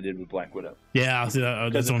what they did with Black Widow. Yeah,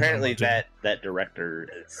 because apparently that director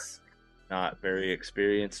is not very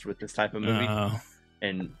experienced with this type of movie,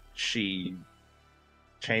 and she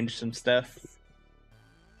changed some stuff,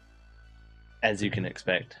 as you can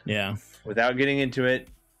expect. Yeah. Without getting into it.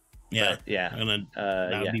 Yeah. But, yeah. I'm gonna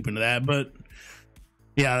dive deep into that, but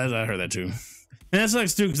yeah, I heard that too. And that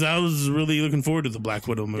sucks too, because I was really looking forward to the Black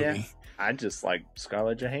Widow movie. Yeah. I just like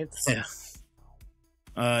Scarlett Johansson. Yeah.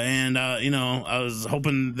 I was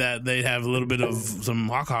hoping that they'd have a little bit of some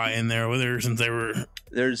Hawkeye in there with her, since they were.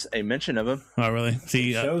 There's a mention of him. Oh, really?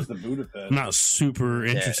 See, it shows the Budapest. I'm not super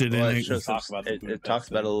interested in it. It talks about it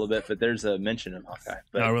a little bit, but there's a mention of Hawkeye.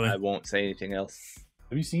 But really? I won't say anything else.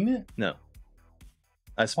 Have you seen it? No.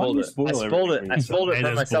 I spoiled it. I spoiled it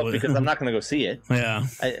for myself because I'm not going to go see it. Yeah.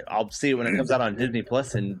 I'll see it when it comes out on Disney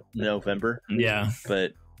Plus in November. Yeah.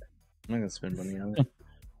 But I'm not going to spend money on it.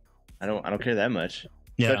 I don't care that much.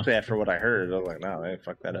 Yeah. Especially after what I heard, I was like, no,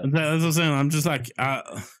 fuck that up. That's what I'm saying. I'm just like, I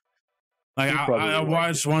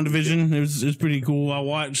watched WandaVision. It was pretty cool. I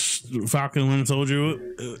watched Falcon and Winter Soldier.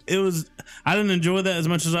 I didn't enjoy that as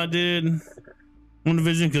much as I did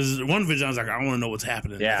WandaVision, because WandaVision I was like, I want to know what's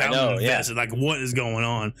happening. Yeah, like, I was invested. Like, what is going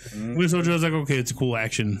on? Mm-hmm. Winter Soldier, I was like, okay, it's a cool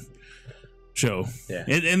action show. Yeah,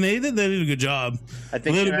 and they did a good job. I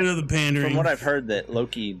think a little bit of the pandering. From what I've heard, that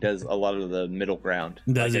Loki does a lot of the middle ground.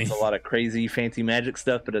 Does he? It's a lot of crazy, fancy magic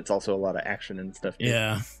stuff, but it's also a lot of action and stuff too.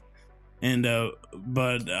 Yeah, and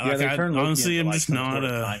honestly, I'm just not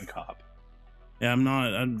a time cop. Yeah, I'm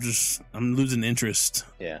not. I'm losing interest.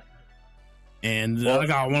 Yeah. And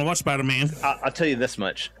I want to watch Spider-Man. I'll tell you this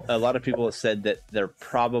much: a lot of people have said that they're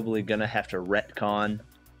probably gonna have to retcon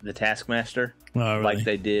the Taskmaster, really? like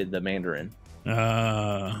they did the Mandarin.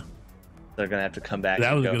 So they're gonna have to come back.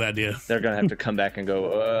 That was a good idea. They're gonna have to come back and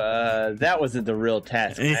go. That wasn't the real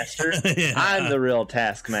Taskmaster. Yeah. I'm the real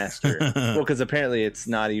Taskmaster. Well, because apparently it's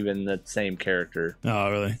not even the same character. Oh,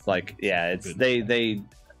 really? Like, yeah, it's they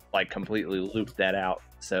like completely looped that out.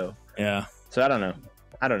 So yeah. So I don't know.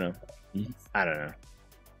 I don't know.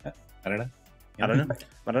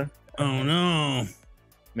 Oh no.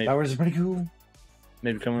 Maybe, Powers is pretty cool.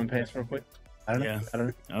 maybe come in pants real quick. I don't know. Yeah. I don't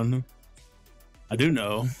know. I don't know. I do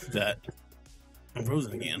know that I'm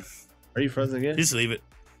frozen again. Are you frozen again? Just leave it.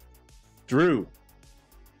 Drew,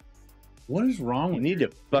 What is wrong you with need to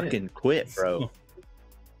fucking quit, bro.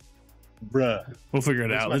 Bruh. We'll figure it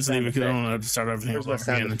Where's out. my Let's leave it because I sound don't want to start everything Where's my over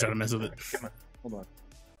sound again and try to effect? mess with it. Come on. Hold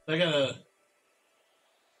on. I got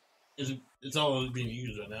it's all being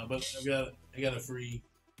used right now, but I got a free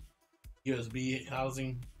USB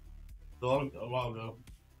housing a while ago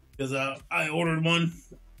because I ordered one,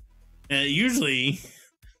 and usually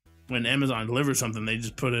when Amazon delivers something, they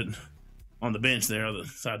just put it on the bench there on the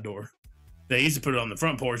side door. They used to put it on the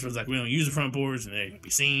front porch, but it's like we don't use the front porch, and they can be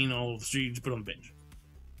seen all over the street. Just put it on the bench.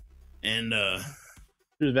 And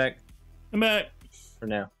Drew's back I'm back. for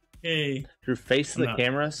now. Hey, Drew, face I'm the not.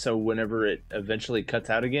 camera so whenever it eventually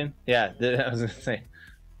cuts out again. Yeah, I was gonna say.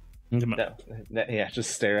 Yeah,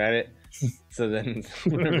 just stare at it. So then,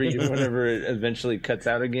 whenever it eventually cuts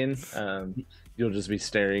out again, you'll just be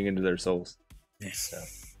staring into their souls. yes. So.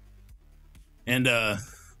 And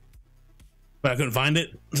but I couldn't find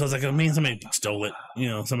it, so I was like, "Oh man, somebody stole it." You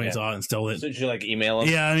know, somebody saw it and stole it. So did you like email them?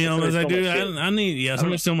 Yeah, I mean, I was like, "Dude, I need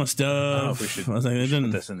somebody stole my I don't know stuff." if we should, I was like, "They put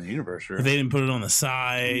didn't. this in the universe, or If they didn't put it on the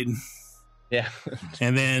side." Yeah.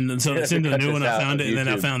 And then so You're as soon as gonna the new cut one, this I out found of it, and then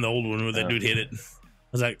I YouTube. found the old one where that Oh. dude hit it. I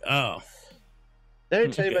was like, "Oh, Did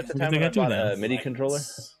I tell you about the Okay, time they when I got you bought now. a MIDI controller?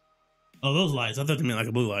 oh, those lights! I thought they meant like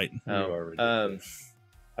a blue light." Oh,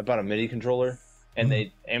 I bought a MIDI controller,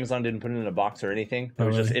 and Amazon didn't put it in a box or anything. It Oh,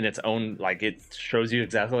 was just really? in its own, like it shows you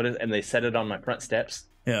exactly what it is, and they set it on my front steps,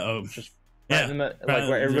 Yeah. Oh, just yeah. right in the, like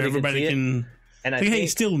where everybody can see it. And I Think, hey, think,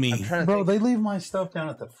 steal me. I'm trying to bro, think, they leave my stuff down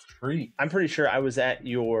at the street. I'm pretty sure I was at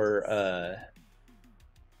your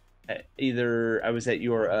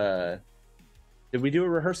did we do a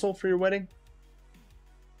rehearsal for your wedding?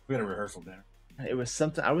 We had a rehearsal dinner. It was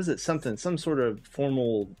something. I was at some sort of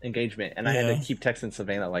formal engagement, and I had Yeah. to keep texting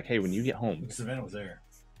Savannah like, "Hey, when you get home." Savannah was there.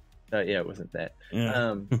 Yeah, it wasn't that.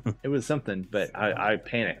 Yeah. It was something, but I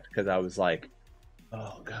panicked because I was like,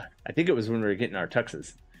 "Oh God!" I think it was when we were getting our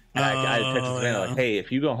tuxes. And I texted Savannah like, "Hey,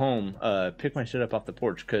 if you go home, pick my shit up off the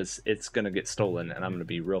porch because it's gonna get stolen, and I'm gonna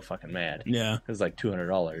be real fucking mad." Yeah. It was like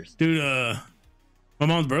 $200. Dude, my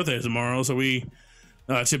mom's birthday is tomorrow, so we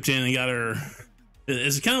chipped in and got her.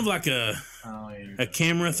 It's kind of like a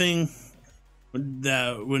camera thing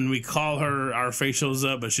that when we call her, our face shows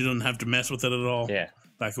up, but she doesn't have to mess with it at all. Yeah.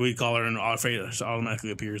 Like we call her and our face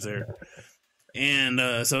automatically appears there. And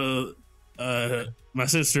so my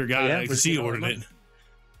sister got it because she ordered it.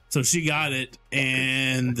 So she got it,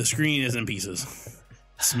 and the screen is in pieces,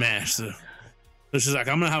 smashed. So she's like,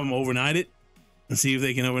 "I'm gonna have them overnight it and see if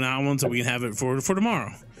they can overnight one, so we can have it for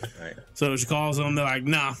tomorrow." Right. So she calls them. They're like,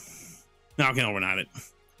 "Nah, I can't overnight it."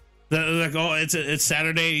 They're like, "Oh, it's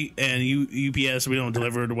Saturday, and UPS we don't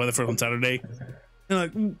deliver the Weatherford on Saturday." They're like,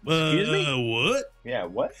 Excuse me? "What?" Yeah.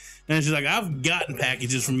 What? And she's like, "I've gotten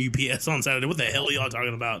packages from UPS on Saturday. What the hell are y'all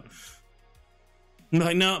talking about?" I'm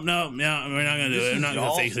like, no, we're not gonna do it. We're not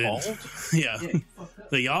gonna fix it. Yeah.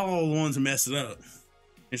 So y'all are the ones who messed it up.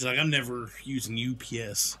 And she's like, "I'm never using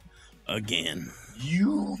UPS again.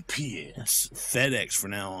 UPS. FedEx for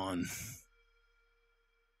now on."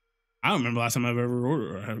 I don't remember last time I've ever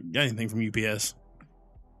ordered or got anything from UPS.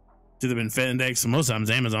 It's either been FedEx, most times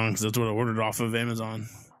Amazon, because that's what I ordered off of Amazon.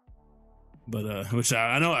 But which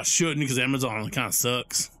I know I shouldn't, because Amazon kind of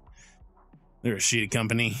sucks. They're a shitty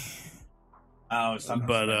company. I was talking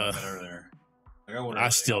But, about that earlier. Like, I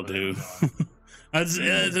still do. That's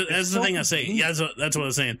the thing I say. Yeah, that's what I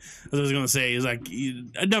was saying. What I was going to say is like,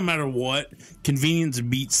 it doesn't matter what, convenience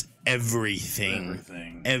beats everything.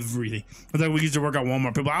 Everything. It's like we used to work at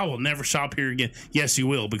Walmart. People, I will never shop here again. Yes, you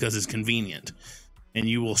will, because it's convenient, and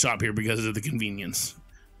you will shop here because of the convenience.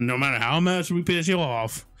 No matter how much we piss you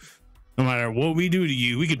off, no matter what we do to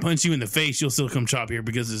you, we could punch you in the face. You'll still come shop here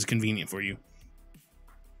because it's convenient for you.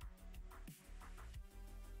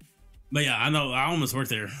 But yeah, I know I almost worked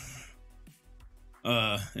there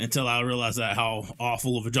until I realized that how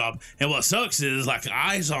awful of a job. And what sucks is like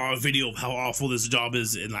I saw a video of how awful this job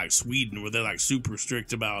is in like Sweden, where they're like super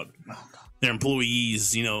strict about their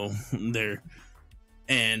employees, you know,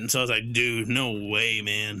 and so I was like, dude, no way,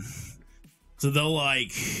 man. So they'll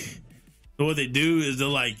So what they do is they'll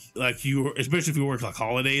like you, especially if you work like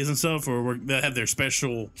holidays and stuff, or work, they have their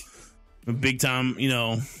special big time, you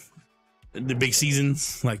know, the big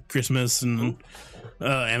seasons like Christmas and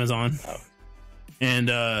Amazon. And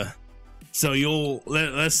so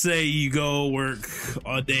let's say you go work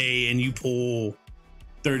a day and you pull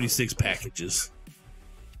 36 packages,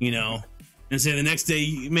 you know, and say the next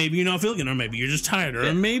day maybe you're not feeling it, or maybe you're just tired,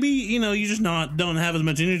 or maybe, you know, you just don't have as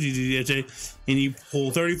much energy to do, and you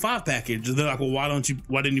pull 35 packages. They're like, well, why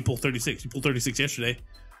didn't you pull 36? You pulled 36 yesterday.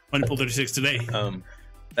 Why didn't you pull 36 today?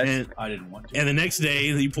 And I didn't want to. And the next day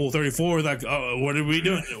you pull 34. Like, oh, what are we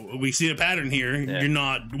doing? We see a pattern here. You're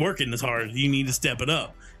not working as hard. You need to step it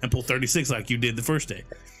up and pull 36 like you did the first day.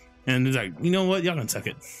 And it's like, you know what? Y'all can suck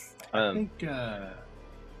it. I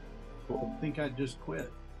think I just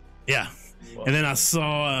quit. Yeah. Well, and then I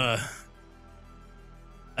saw,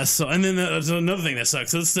 and then there's another thing that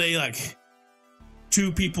sucks. Let's say like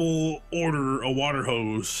 2 people order a water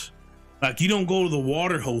hose. Like, you don't go to the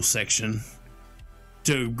water hose section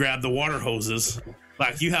to grab the water hoses.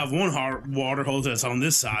 Like, you have one water hose that's on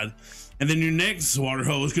this side, and then your next water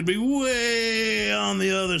hose could be way on the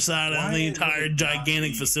other side of the entire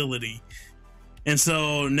gigantic facility. And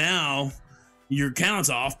so now your count's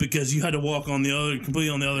off because you had to walk on completely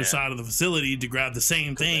on the other side of the facility to grab the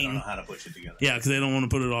same thing. They don't know how to put it together. Yeah, because they don't want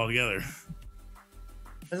to put it all together.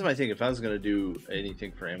 That's my thing. If I was going to do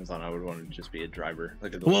anything for Amazon, I would want to just be a driver.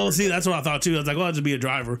 See, that's what I thought too. I was like, well, I'll just be a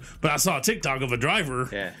driver. But I saw a TikTok of a driver.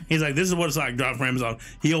 Yeah. He's like, this is what it's like driving for Amazon.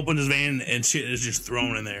 He opened his van and shit is just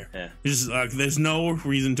thrown in there. Yeah. It's just like, there's no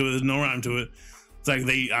reason to it. There's no rhyme to it. It's like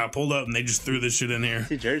I pulled up and they just threw this shit in here.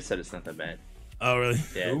 See, Jared said it's not that bad. Oh, really?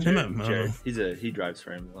 Yeah, Jared. He drives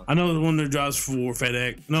for Amazon. I know the one that drives for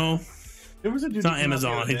FedEx. No. There was a dude. It's not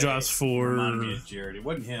Amazon. He drives for... Reminded me of Jared. It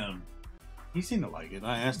wasn't him. He seemed to like it.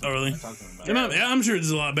 I asked him. Oh, really? I talked to him about it. I'm sure it's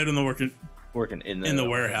a lot better than working in the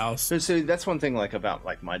warehouse. So that's one thing like about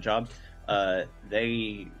like my job.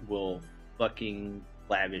 They will fucking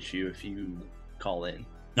lavish you if you call in.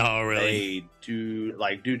 Oh, really? They do.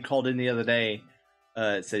 Like, dude called in the other day.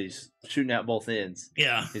 Said he's shooting out both ends.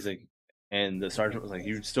 Yeah. He's like, and the sergeant was like,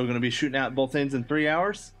 "You're still gonna be shooting out both ends in 3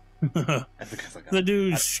 hours?" The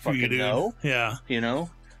dude's fucking know. Yeah. You know.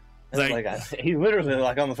 He's literally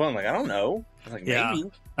like on the phone, like, I don't know. I was like, maybe.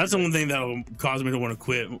 That's the one thing that'll cause me to want to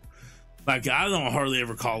quit. Like, I don't hardly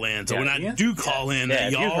ever call in, so when I do call in,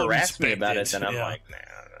 if y'all you harass me about it, then I'm like, nah.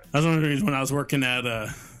 That's one of the reasons when I was working at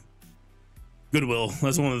Goodwill.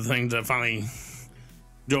 That's one of the things that finally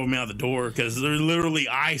drove me out the door, because they're literally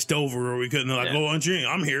iced over, or we couldn't. They're like, "Oh, I'm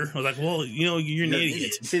here." I was like, "Well, you know, you're an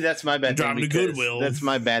idiot." See, that's my bad. Driving to Goodwill. That's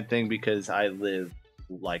my bad thing because I live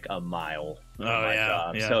like a mile from my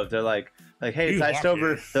job. Yeah. So they're like, hey, it's iced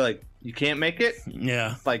over. They're like, you can't make it?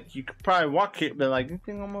 Yeah. Like, you could probably walk here. They're like, you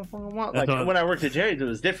think I'm gonna fucking walk? Like, when I worked at Jerry's, it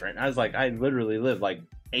was different. I was like, I literally live like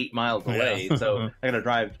 8 miles away. So I gotta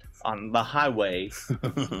drive on the highway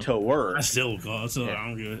to work. I still call, so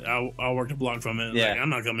I'm good. I worked a block from it. Like, I'm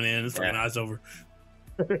not coming in. It's fucking iced over.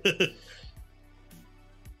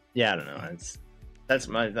 Yeah, I don't know. That's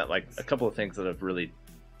like a couple of things that have really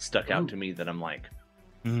stuck out to me that I'm like,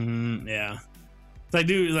 yeah. Like,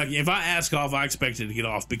 dude, like, if I ask off, I expect it to get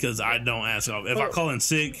off, because I don't ask off. If I call in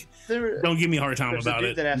sick, don't give me a hard time about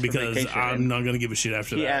it, because I'm not going to give a shit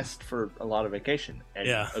after that. He asked for a lot of vacation, and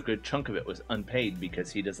a good chunk of it was unpaid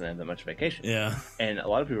because he doesn't have that much vacation. Yeah. And a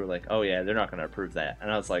lot of people were like, oh, yeah, they're not going to approve that.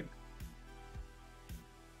 And I was like,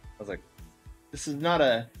 this is not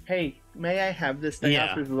a, hey, may I have this day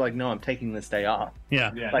off? People were like, no, I'm taking this day off.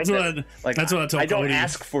 Yeah. Like, that's what I told I don't Cody.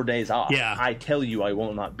 ask for days off. Yeah. I tell you I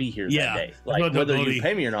will not be here that day. Like, whether you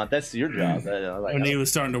pay me or not, that's your job. When he was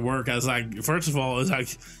starting to work, I was like, first of all, it's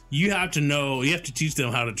like, you have to teach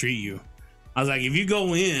them how to treat you. I was like, if you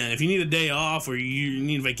go in, if you need a day off or you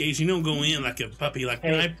need a vacation, you don't go in like a puppy, like,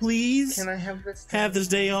 can I have this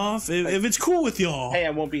day off? If it's cool with y'all. Hey, I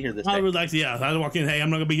won't be here this day. I would like to, I'd walk in, hey, I'm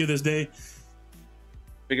not going to be here this day.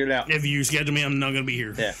 Figure it out. If you schedule me, I'm not going to be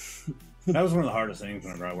here. Yeah. That was one of the hardest things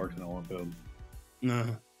whenever I worked in the oil field.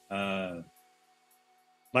 No.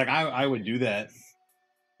 Like, I would do that,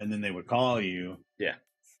 and then they would call you. Yeah.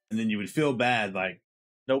 And then you would feel bad, like,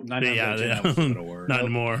 nope, not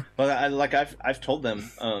anymore. Well, I've told them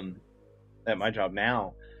at my job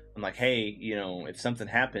now, I'm like, hey, you know, if something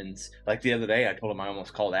happens, like the other day, I told them I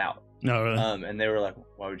almost called out. No, really? And they were like,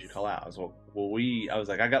 why would you call out? I was like, I was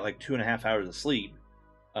like, I got like 2.5 hours of sleep.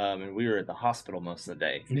 And we were at the hospital most of the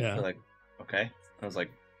day. Yeah. They're like, okay. I was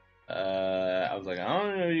like, I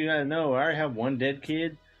don't know if you guys know, I already have one dead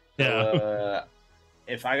kid. So,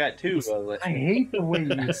 if I got 2, I was like, I hate the way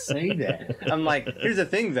you say that. I'm like, here's the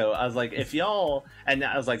thing though. I was like, if y'all, and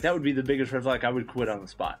I was like, that would be the biggest red flag. I would quit on the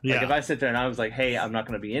spot. Yeah. Like if I sit there and I was like, hey, I'm not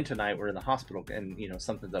going to be in tonight. We're in the hospital, and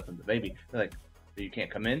something's up with the baby. They're like, you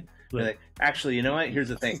can't come in. They're like, actually, you know what? Here's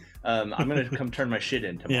the thing. I'm gonna come turn my shit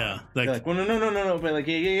in tomorrow. Yeah. They're like, well, no. But like,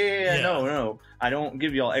 yeah. No. I don't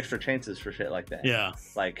give y'all extra chances for shit like that. Yeah.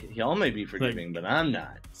 Like y'all may be forgiving, but I'm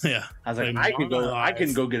not. Yeah. I was like, I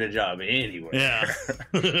can go get a job anywhere. Yeah.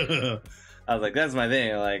 I was like, that's my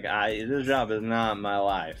thing. Like, this job is not my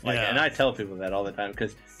life. Like, and I tell people that all the time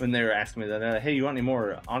because when they were asking me that, they're like, hey, you want any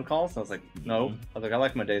more on calls? And I was like, no. I was like, I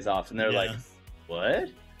like my days off, and they're like, what?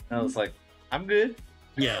 And I was like, I'm good.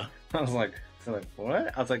 Yeah. I was like,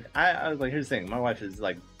 what? I was like, here's the thing. My wife is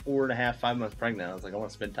like 4.5, 5 months pregnant. I was like, I want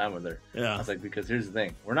to spend time with her. Yeah. I was like, because here's the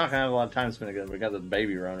thing. We're not gonna have a lot of time spending together. We got this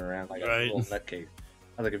baby running around like a little nutcase.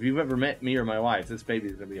 I was like, if you've ever met me or my wife, this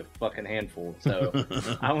baby's gonna be a fucking handful. So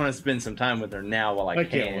I want to spend some time with her now while I can.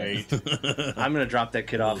 Can't wait. I'm gonna drop that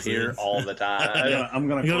kid off here all the time. I'm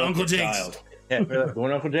gonna go to corrupt Uncle your Jake's. child. Yeah, going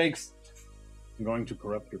to Uncle Jake's. I'm going to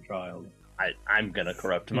corrupt your child. I'm gonna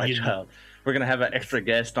corrupt my child. We're gonna have an extra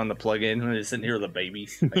guest on the plug-in who's just sitting here with a baby.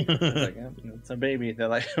 Like, it's a baby. They're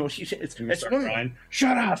like, oh, it's crying.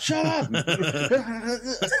 Shut up! Shut up!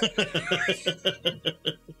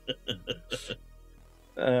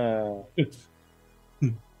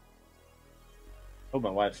 Hope my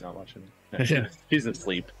wife's not watching. No, she's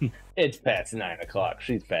asleep. It's past 9 o'clock.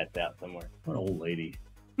 She's passed out somewhere. What old lady?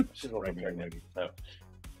 She's a little pregnant. So.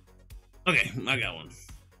 Okay, I got one.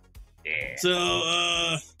 Yeah.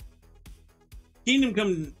 So, Kingdom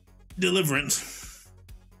Come Deliverance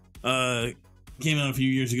came out a few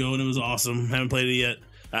years ago and it was awesome. Haven't played it yet.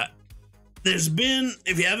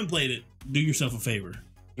 If you haven't played it, do yourself a favor.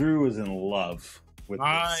 Drew is in love with this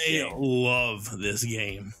I love this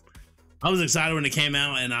game. I was excited when it came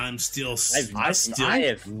out, and I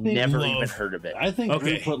have never even heard of it. I think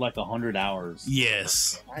Drew put like 100 hours.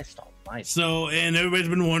 Yes. So, and everybody's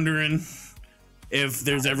been wondering if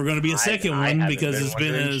there's ever going to be a second one because it's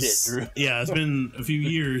been a few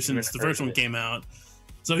years since the first one came out.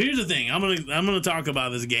 So here's the thing: I'm gonna talk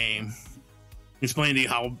about this game, explain to you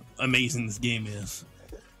how amazing this game is.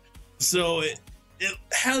 So it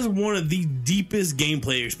has one of the deepest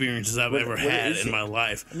gameplay experiences I've ever had in my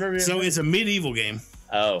life. So it's a medieval game.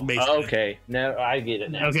 Oh, okay. No, I get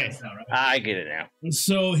it now. Okay, I get it now.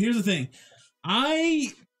 So here's the thing: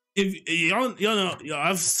 if y'all know,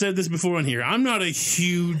 I've said this before on here. I'm not a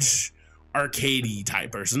huge arcadey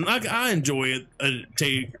type person. Like I enjoy an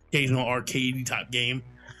occasional arcadey type game,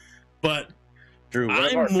 but Drew,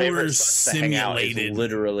 I'm more simulated. Is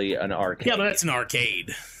literally an arcade. Yeah, but that's an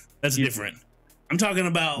arcade. That's different. I'm talking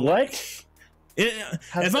about what?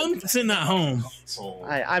 If I'm sitting at home,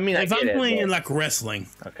 if I'm playing like wrestling,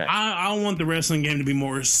 okay, I want the wrestling game to be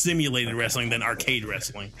more simulated wrestling than arcade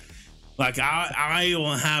wrestling. Like I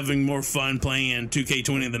am having more fun playing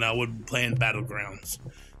 2K20 than I would playing Battlegrounds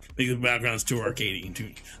because Battlegrounds too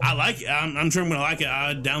arcadey. I like it. I'm sure I'm gonna like it.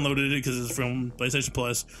 I downloaded it because it's from PlayStation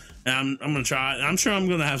Plus, and I'm gonna try it. I'm sure I'm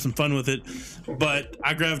gonna have some fun with it, but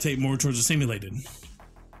I gravitate more towards the simulated.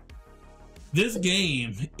 This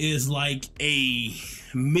game is like a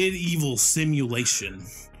medieval simulation.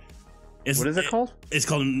 What is it called? It's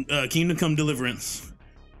called Kingdom Come Deliverance.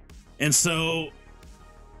 And so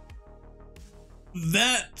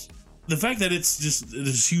the fact that it's just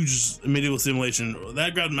this huge medieval simulation,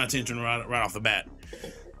 that grabbed my attention right off the bat.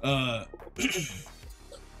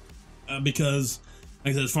 Because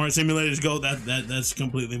like I said, as far as simulators go, that's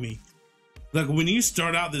completely me. Like when you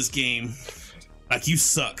start out this game, like you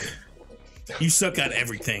suck. You suck at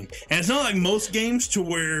everything. And it's not like most games to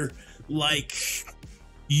where like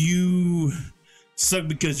you suck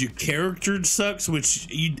because your character sucks, which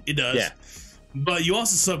it does. Yeah. But you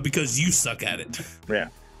also suck because you suck at it. Yeah.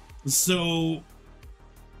 So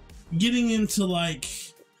getting into like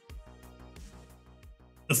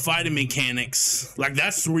the fighting mechanics, like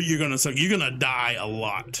that's where you're gonna suck. You're gonna die a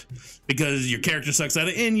lot because your character sucks at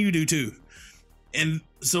it and you do too. And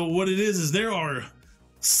so what it is there are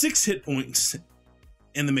 6 hit points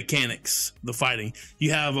in the mechanics, the fighting.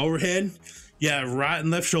 You have overhead, you have right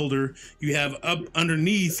and left shoulder, you have up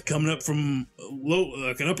underneath coming up from low,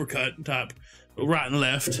 like an uppercut top, right and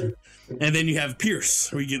left, and then you have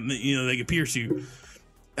pierce, where you get, they can pierce you,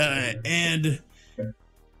 and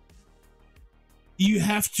you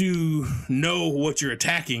have to know what you're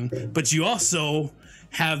attacking, but you also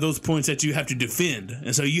have those points that you have to defend,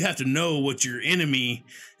 and so you have to know what your enemy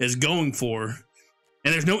is going for.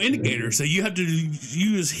 And there's no indicator, so you have to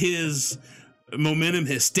use his momentum,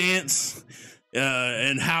 his stance,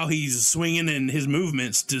 and how he's swinging and his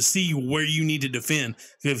movements to see where you need to defend.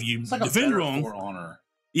 If you like defend wrong, For Honor.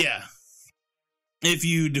 Yeah. If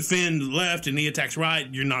you defend left and he attacks right,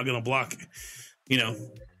 you're not going to block, you know.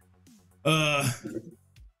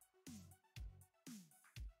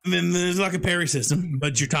 Then there's like a parry system,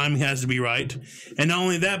 but your timing has to be right. And not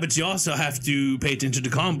only that, but you also have to pay attention to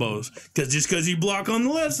combos. Because just because you block on the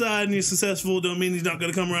left side and you're successful, don't mean he's not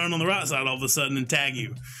going to come around on the right side all of a sudden and tag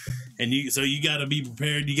you. And so you got to be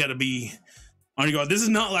prepared. You got to be on your guard. This is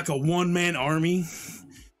not like a one-man army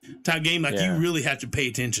type game. Like you really have to pay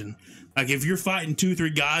attention. Like if you're fighting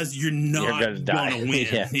 2-3 guys, you're not going to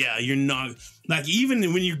win. Yeah, you're not. Like even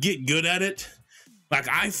when you get good at it, like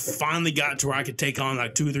I finally got to where I could take on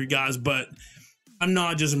like 2-3 guys, but I'm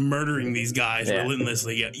not just murdering these guys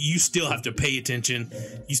relentlessly. Yeah, you still have to pay attention.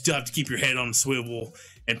 You still have to keep your head on a swivel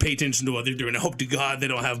and pay attention to what they're doing. I hope to God they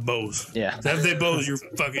don't have bows. Yeah, so if they bows, you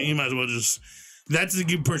might as well just. That's the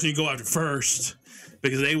good person you go after first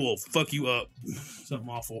because they will fuck you up. Something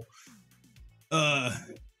awful.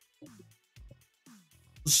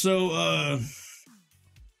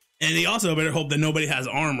 And he also better hope that nobody has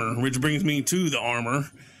armor, which brings me to the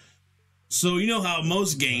armor. So you know how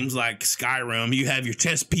most games like Skyrim, you have your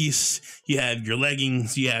chest piece, you have your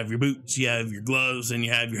leggings, you have your boots, you have your gloves, and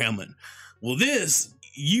you have your helmet. Well, this,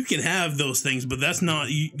 you can have those things, but that's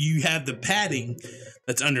not, you have the padding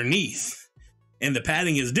that's underneath. And the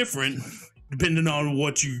padding is different depending on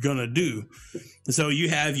what you're going to do. So you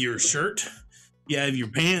have your shirt, you have your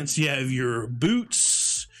pants, you have your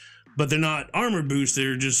boots, but they're not armor boots.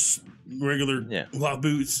 They're just regular cloth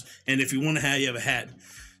boots. And if you want to have, you have a hat.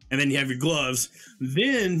 And then you have your gloves.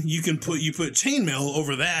 Then you can put chainmail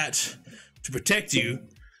over that to protect you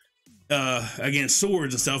against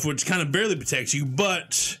swords and stuff, which kind of barely protects you.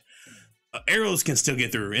 But arrows can still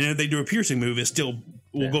get through. And if they do a piercing move, it still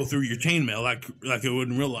will go through your chainmail like it would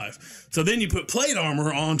in real life. So then you put plate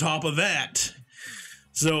armor on top of that.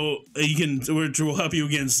 So which will help you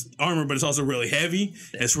against armor, but it's also really heavy.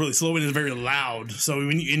 It's really slow and it's very loud. So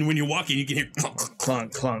when you're walking, you can hear clunk,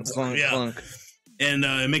 clunk, clunk, clunk, clunk. And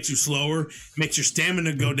it makes you slower. It makes your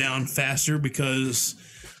stamina go down faster because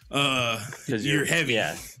you're heavy.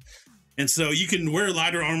 Yeah. And so you can wear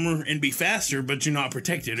lighter armor and be faster, but you're not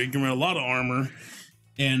protected. You can wear a lot of armor,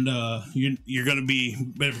 and you're going to be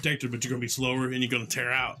better protected, but you're going to be slower, and you're going to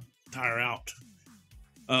tire out.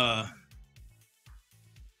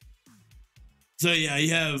 So yeah,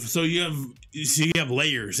 you have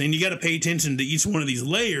layers, and you got to pay attention to each one of these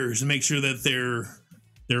layers and make sure that they're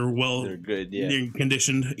good, they're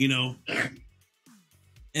conditioned, you know.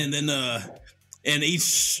 And then and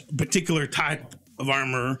each particular type of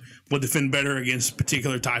armor will defend better against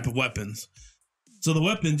particular type of weapons. So the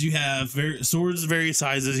weapons, you have swords of various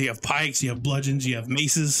sizes, you have pikes, you have bludgeons, you have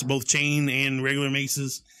maces, both chain and regular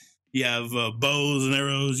maces, you have bows and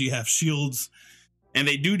arrows, you have shields, and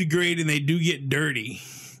they do degrade and they do get dirty.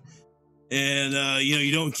 And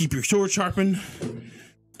you don't keep your sword sharpened.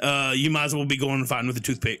 You might as well be going and fighting with a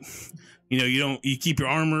toothpick. You keep your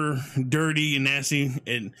armor dirty and nasty,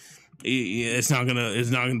 and it's not gonna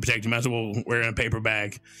protect you. Might as well wear it in a paper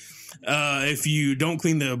bag. If you don't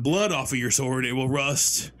clean the blood off of your sword, it will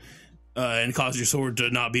rust and cause your sword to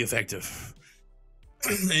not be effective.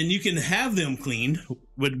 And you can have them cleaned,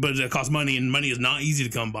 but it costs money, and money is not easy to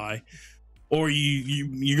come by. Or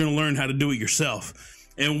you're gonna learn how to do it yourself.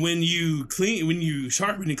 And when you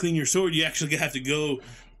sharpen and clean your sword, you actually have to go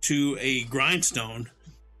to a grindstone.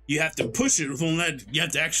 You have to push it with one that. You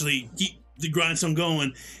have to actually keep the grindstone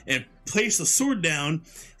going and place the sword down,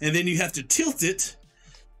 and then you have to tilt it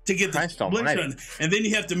to get the blade done. And then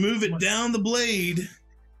you have to move it down the blade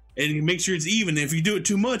and make sure it's even. If you do it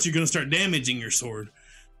too much, you're going to start damaging your sword.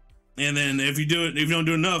 And then if you don't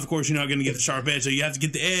do enough, of course, you're not going to get the sharp edge. So you have to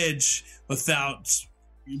get the edge without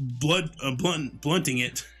blunting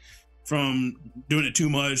it from doing it too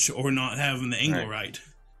much or not having the angle right.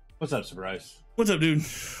 What's up, Surprise? What's up, dude?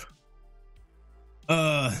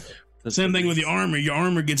 Same thing with your armor. Your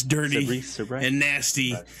armor gets dirty and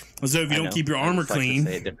nasty. So if you don't keep your armor clean,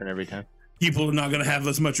 say it different every time. People are not going to have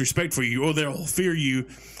as much respect for you, or they'll fear you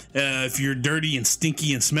if you're dirty and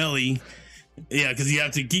stinky and smelly. Yeah, because you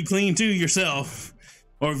have to keep clean too yourself.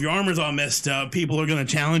 Or if your armor's all messed up, people are going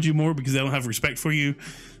to challenge you more because they don't have respect for you.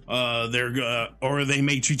 Or they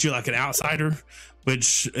may treat you like an outsider,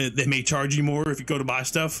 which they may charge you more if you go to buy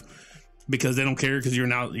stuff because they don't care because you're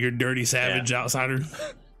a dirty savage outsider.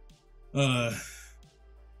 So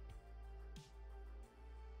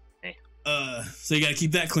you got to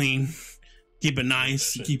keep that clean, keep it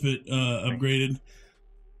nice, keep it upgraded.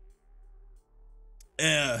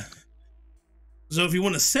 So if you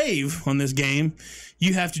want to save on this game,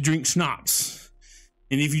 you have to drink schnapps.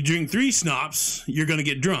 And if you drink 3 schnapps, you're going to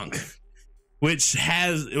get drunk, which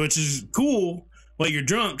is cool while you're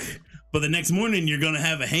drunk, but the next morning you're going to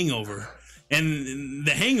have a hangover. And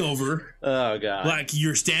the hangover, oh god, like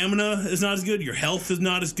your stamina is not as good, your health is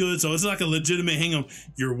not as good, so it's like a legitimate hangover.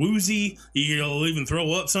 You're woozy, you'll even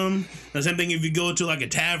throw up some. The same thing if you go to like a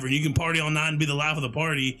tavern, you can party all night and be the life of the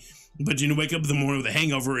party, but you wake up in the morning with a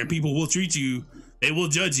hangover, and people will treat you, they will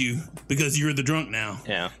judge you because you're the drunk now.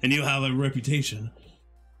 Yeah, and you'll have a reputation.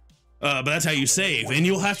 But that's how you save, and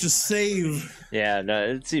you'll have to save. Yeah, no,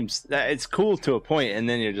 it seems it's cool to a point, and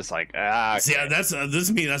then you're just like, ah. Okay. Yeah, that's this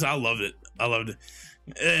is me. I loved it. I loved it.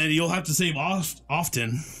 And you'll have to save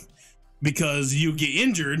often because you get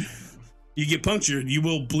injured, you get punctured, you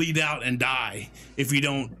will bleed out and die if you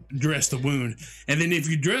don't dress the wound. And then if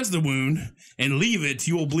you dress the wound and leave it,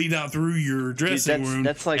 you will bleed out through your dressing wound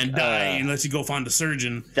and die unless you go find a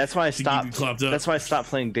surgeon. That's why I stopped. That's why I stopped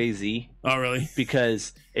playing DayZ. Oh, really?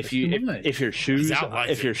 Because if your shoes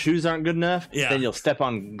aren't good enough, then you'll step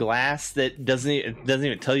on glass that doesn't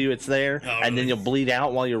even tell you it's there, and then you'll bleed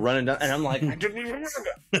out while you're running down. And I'm like,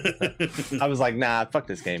 I was like, nah, fuck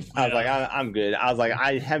this game. I was like, I'm good. I was like,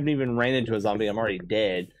 I haven't even ran into a zombie. I'm already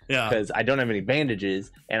dead because I don't have any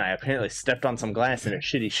bandages, and I apparently stepped on some glass in a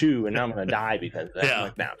shitty shoe, and now I'm gonna die because of that. I'm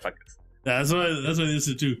like, nah, fuck this. That's what this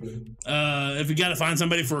is too. If you got to find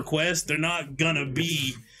somebody for a quest, they're not gonna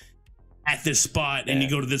be at this spot, and you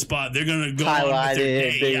go to this spot. They're gonna go on with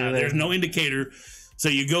their day. Yeah, there's no indicator, so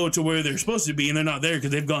you go to where they're supposed to be, and they're not there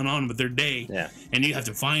because they've gone on with their day. Yeah, and you have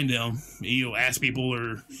to find them. You ask people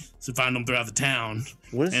or to find them throughout the town.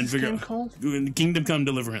 What is this game called? Kingdom Come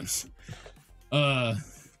Deliverance.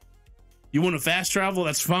 You want to fast travel?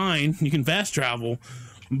 That's fine. You can fast travel,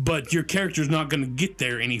 but your character's not going to get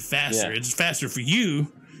there any faster. Yeah. It's faster for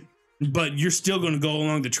you, but you're still going to go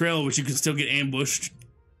along the trail, which you can still get ambushed,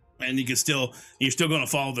 and you're still going to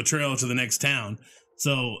follow the trail to the next town.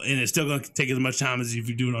 So, and it's still going to take as much time as if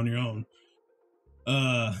you do it on your own.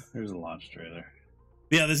 There's a launch trailer.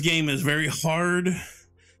 Yeah, this game is very hard and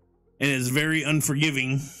it's very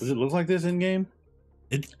unforgiving. Does it look like this in game?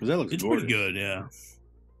 That looks it's pretty good. Yeah,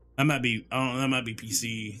 that might be. I don't know. That might be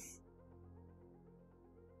PC.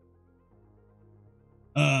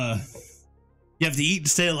 You have to eat to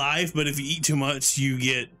stay alive, but if you eat too much, you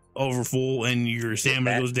get overfull and your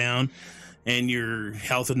stamina goes down, and your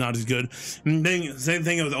health is not as good. And then, same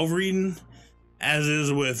thing with overeating, as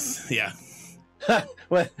is with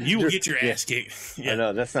What? You will get your ass kicked. Yeah,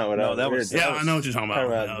 no, that's not what I was. I know what you're talking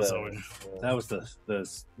about. That was the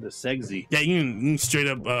Segsy. Yeah, you can straight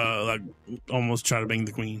up like almost try to bang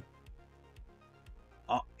the queen.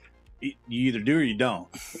 You either do or you don't.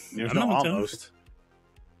 There's no almost.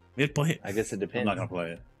 We have to play it. I guess it depends. I'm not gonna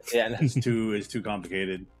play it. Yeah, no. It's too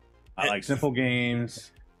complicated. I like simple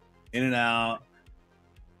games, in and out.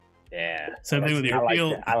 Yeah, same thing with your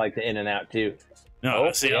field. I like the in and out too.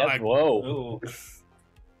 No, see, I like. Whoa.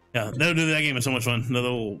 Yeah, that game is so much fun. The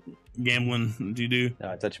little gambling that you do. No,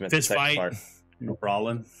 I thought you meant fist the fight. Part.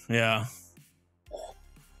 Brawling. Yeah.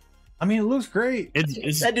 I mean, it looks great.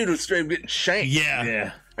 It's that dude was straight getting shanked.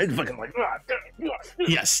 Yeah. It's fucking like.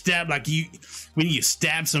 Yeah, stab like you. When you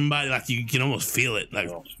stab somebody, like you can almost feel it. Like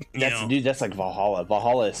dude, that's like Valhalla.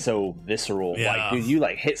 Valhalla is so visceral. Yeah. Like, dude, you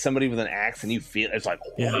like hit somebody with an axe and you feel it's like,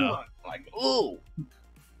 like, ooh.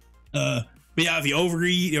 But yeah, if you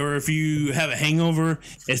overeat or if you have a hangover,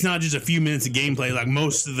 it's not just a few minutes of gameplay. Like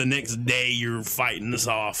most of the next day, you're fighting this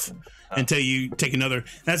off until you take another.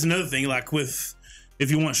 That's another thing. Like with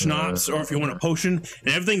if you want schnapps or if you want a potion, and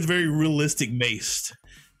everything's very realistic based.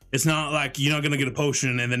 It's not like you're not gonna get a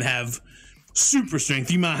potion and then have super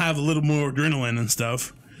strength. You might have a little more adrenaline and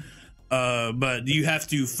stuff, but you have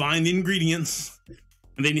to find the ingredients,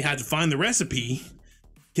 and then you have to find the recipe.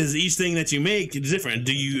 Because each thing that you make is different.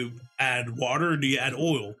 Do you add water or do you add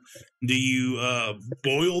oil? Do you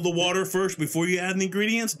boil the water first before you add the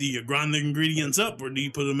ingredients? Do you grind the ingredients up or do you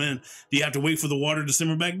put them in? Do you have to wait for the water to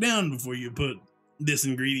simmer back down before you put this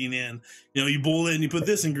ingredient in? You know, you boil it and you put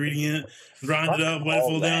this ingredient, grind it up, let it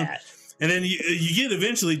fall down. And then you get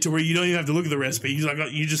eventually to where you don't even have to look at the recipe. This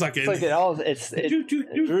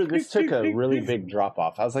took a really big drop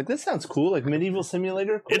off. I was like, this sounds cool, like medieval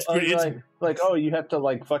simulator. Cool. It's oh, you have to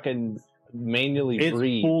like fucking manually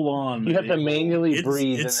breathe. Full on. You have to manually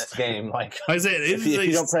breathe in this game. Like I said, if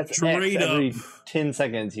you don't press straight X every up 10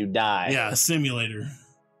 seconds, you die. Yeah, simulator.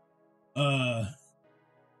 But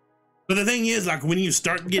the thing is, like when you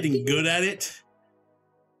start getting good at it,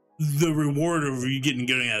 the reward of you getting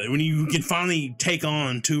good at it, when you can finally take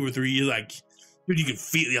on 2 or 3, like Dude, you can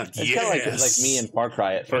feel like, it's kind of like me in Far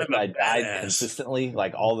Cry. At first, I died consistently,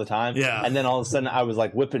 like all the time. Yeah. And then all of a sudden, I was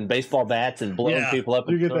like whipping baseball bats and blowing people up.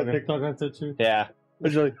 You get that TikTok I said too? Yeah.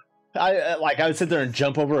 It's really, I would sit there and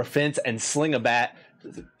jump over a fence and sling a bat,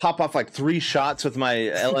 pop off like 3 shots with my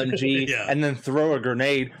LMG, and then throw a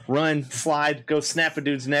grenade, run, slide, go snap a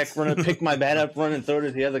dude's neck, run and pick my bat up, run and throw it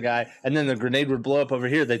at the other guy, and then the grenade would blow up over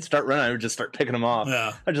here. They'd start running. I would just start picking them off.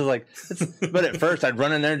 Yeah. I just like, but at first I'd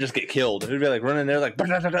run in there and just get killed. It'd be like running there like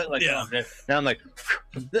now I'm like,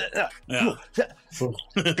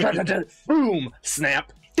 boom,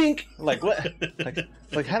 snap, think. Like what?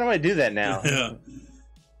 Like how do I do that now? Yeah.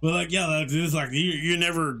 Well, like, it's like you're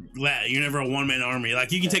never a one-man army.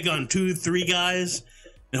 Like, you can take on 2-3 guys,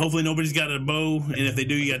 and hopefully nobody's got a bow. And if they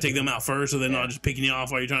do, you got to take them out first, so they're not just picking you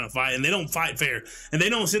off while you're trying to fight. And they don't fight fair, and they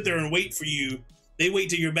don't sit there and wait for you. They wait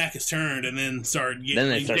till your back is turned and then start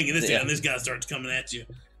taking this guy, and this guy starts coming at you.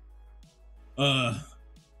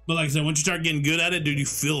 But like I said, once you start getting good at it, dude, you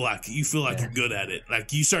feel like you're good at it.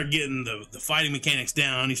 Like you start getting the fighting mechanics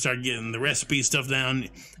down, you start getting the recipe stuff down.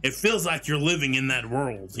 It feels like you're living in that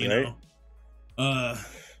world, you know.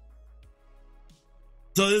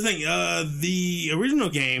 So the thing, the original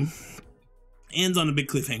game ends on a big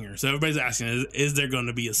cliffhanger. So everybody's asking, is there going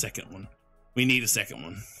to be a second one? We need a second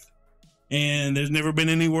one, and there's never been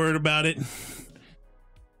any word about it.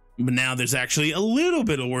 But now there's actually a little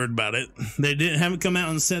bit of word about it. They haven't come out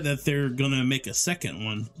and said that they're gonna make a second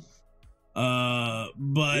one. But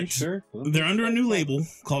they're under a new label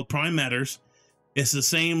called Prime Matters. It's the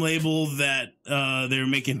same label that they're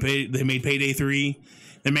making. They made Payday 3.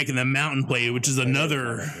 They're making the Mountain Blade, which is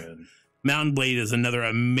another. Mountain Blade is another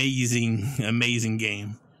amazing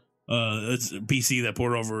game. It's a PC that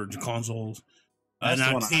poured over to consoles, and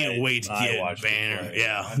I can't wait to get Banner.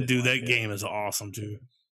 Yeah, dude, that game is awesome too.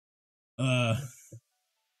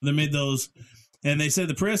 They made those, and they said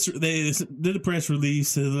they did a press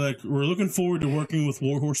release. They're like, we're looking forward to working with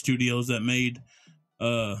Warhorse Studios that made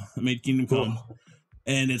Kingdom Come,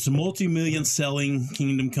 and it's a multi-million selling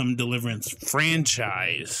Kingdom Come Deliverance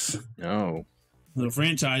franchise. Oh, the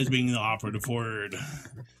franchise being the operative word.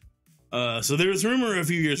 So there was rumor a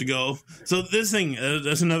few years ago. So this thing,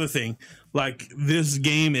 that's another thing. Like this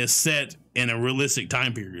game is set in a realistic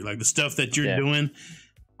time period. Like the stuff that you're doing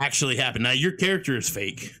actually happened. Now your character is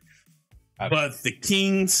fake, but the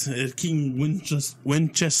King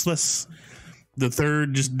Wenceslas the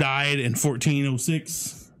Third just died in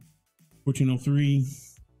 1403.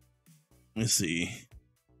 Let's see,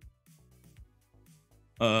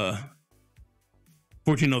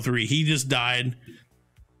 1403. He just died,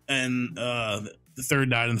 and the Third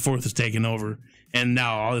died, and the Fourth is taken over. And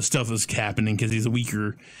now all this stuff is happening because he's a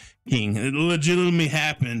weaker king. It legitimately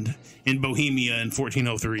happened in Bohemia in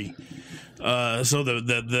 1403. So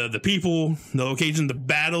the people, the location, the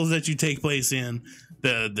battles that you take place in,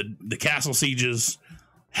 the castle sieges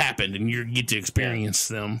happened, and you get to experience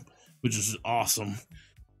them, which is awesome.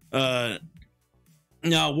 Now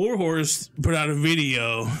Warhorse put out a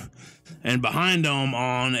video, and behind them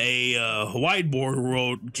on a whiteboard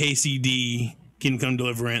wrote KCD, Kingdom Come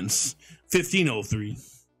Deliverance 1503.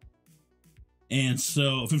 And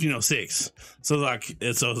so 1506. So like,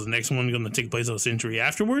 is the next one going to take place a century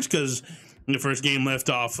afterwards? Because the first game left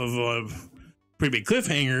off of a pretty big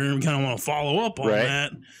cliffhanger, and we kind of want to follow up on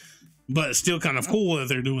that. But it's still kind of cool that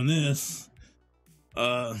they're doing this.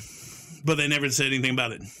 But they never said anything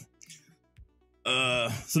about it.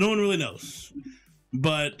 So no one really knows.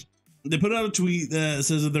 But they put out a tweet that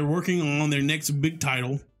says that they're working on their next big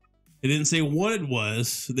title. They didn't say what it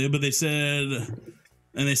was, but they said...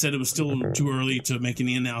 And they said it was still too early to make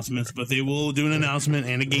any announcements, but they will do an announcement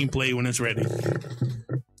and a gameplay when it's ready.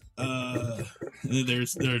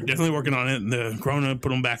 They're definitely working on it. The Corona put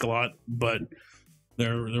them back a lot, but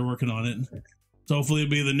they're working on it. So hopefully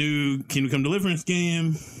it'll be the new Kingdom Come Deliverance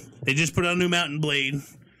game. They just put out a new Mountain Blade,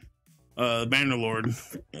 Bannerlord,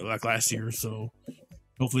 like last year. So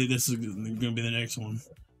hopefully this is going to be the next one.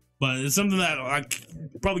 But it's something that I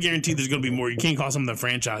probably guarantee there's going to be more. You can't call something a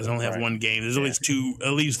franchise and only have one game. There's at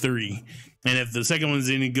least 3. And if the second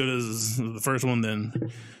one's any good as the first one,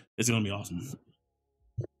 then it's going to be awesome.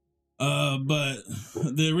 But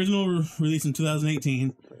the original released in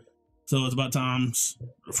 2018. So it's about time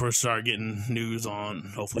for start getting news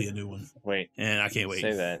on hopefully a new one. Wait. And I can't wait.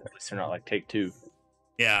 Say that. At least they're not like Take Two.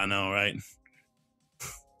 Yeah, I know, right?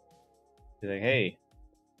 You're like, hey.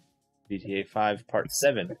 GTA 5 Part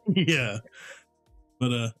 7. Yeah,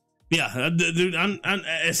 but yeah, dude,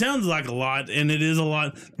 it sounds like a lot, and it is a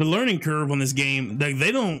lot. The learning curve on this game, like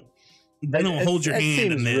they don't hold your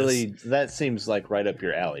hand in this. Really, that seems like right up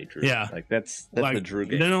your alley, Drew. Yeah, like that's like the Drew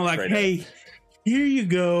game. They're not like, hey, here you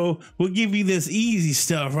go. We'll give you this easy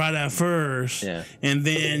stuff right at first. Yeah. And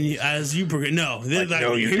then as you progress, no, they're like,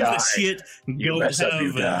 no, you here's die. the shit. You Go mess up, have you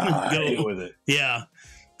it. die. Go with it. Yeah.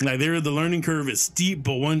 Like the learning curve is steep,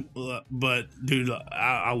 but dude,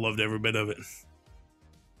 I loved every bit of it.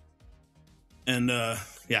 And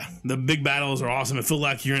yeah, the big battles are awesome. It feels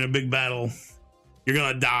like you're in a big battle. You're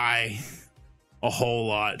gonna die a whole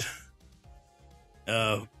lot.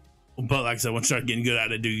 But like I said, once you start getting good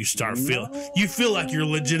at it, you feel like you're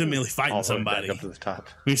legitimately fighting somebody. Back up to the top.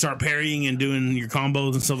 When you start parrying and doing your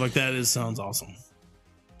combos and stuff like that, it sounds awesome.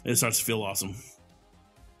 It starts to feel awesome.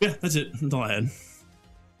 Yeah, that's it. That's all I had.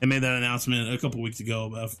 I made that announcement a couple weeks ago,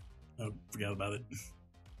 but I forgot about it.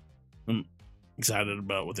 I'm excited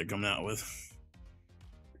about what they're coming out with.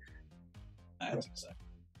 That's exciting.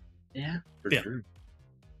 Yeah, for Yeah. sure.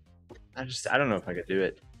 I don't know if I could do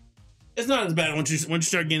it. It's not as bad once you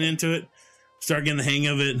start getting into it, start getting the hang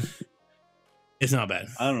of it. It's not bad.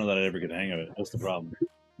 I don't know that I'd ever get the hang of it. That's the problem.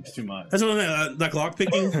 It's too much. That's what I mean. Like lock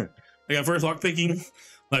picking. Like at first lock picking,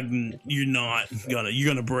 like you're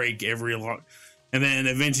gonna break every lock, and then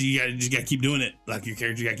eventually you just gotta keep doing it. Like your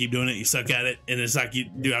character gotta keep doing it. You suck at it, and it's like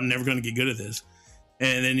dude, I'm never gonna get good at this.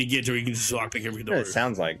 And then you get to where you can just lock pick every door. It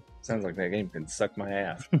sounds like that game can suck my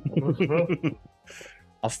ass.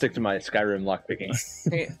 I'll stick to my Skyrim lockpicking.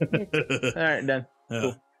 All right, done.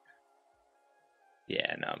 Cool.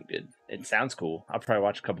 Yeah, no, I'm good. It sounds cool. I'll probably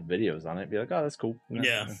watch a couple videos on it. Be like, oh, that's cool. No,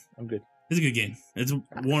 yeah, I'm good. It's a good game. It's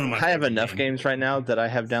one of my. I have enough games right now that I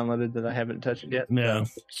have downloaded that I haven't touched yet. Yeah.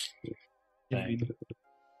 I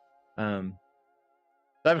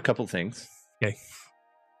have a couple things. Okay.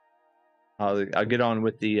 I'll get on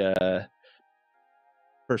with the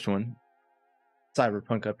first one.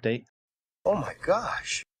 Cyberpunk update. Oh my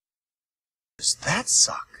gosh. Does that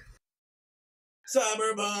suck?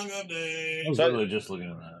 Cyberpunk update. I was literally just looking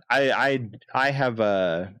at that. I have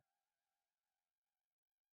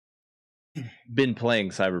been playing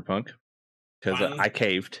Cyberpunk because I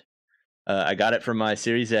caved. I got it from my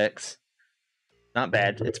Series X. Not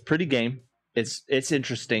bad. It's a pretty game. It's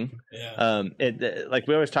interesting. Yeah. Like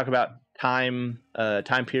we always talk about time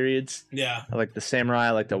periods. Yeah. I like the samurai,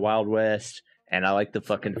 I like the Wild West, and I like the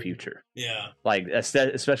fucking future. Yeah. Like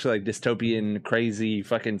especially like dystopian, crazy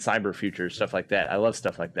fucking cyber future stuff like that. I love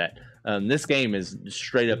stuff like that. This game is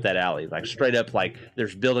straight up that alley. Like straight up, like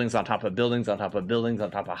there's buildings on top of buildings on top of buildings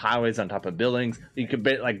on top of highways on top of buildings. You could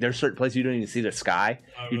bet like there's certain places you don't even see the sky.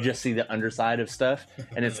 You just see the underside of stuff,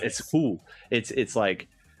 and it's cool. It's like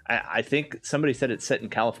I think somebody said it's set in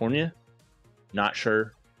California. Not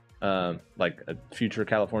sure. Like a future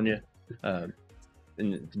California.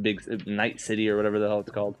 In big Night City or whatever the hell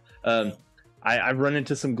it's called. I've run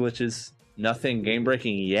into some glitches. Nothing game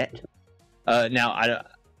breaking yet. Now I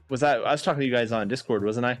was talking to you guys on Discord,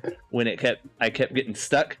 wasn't I? When I kept getting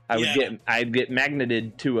stuck. I'd get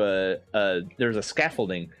magneted to there was a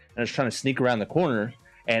scaffolding, and I was trying to sneak around the corner,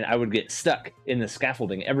 and I would get stuck in the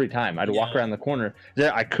scaffolding every time. I'd walk around the corner.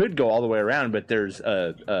 I could go all the way around, but there's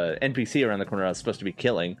a NPC around the corner I was supposed to be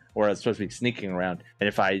killing, or I was supposed to be sneaking around. And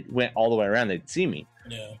if I went all the way around, they'd see me.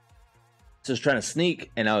 Yeah. So I was trying to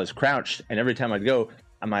sneak, and I was crouched, and every time I'd go,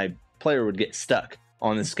 my player would get stuck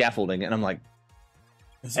on the scaffolding, and I'm like,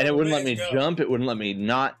 and it wouldn't let me jump. It wouldn't let me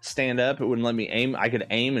not stand up. It wouldn't let me aim. I could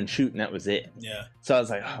aim and shoot, and that was it. Yeah. So I was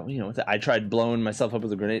like, I tried blowing myself up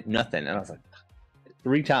with a grenade, nothing. And I was like,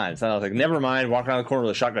 3 times. And I was like, never mind, walk around the corner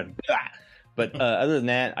with a shotgun. But other than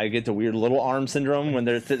that, I get the weird little arm syndrome when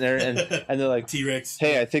they're sitting there and they're like, T-Rex.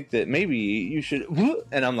 Hey, I think that maybe you should.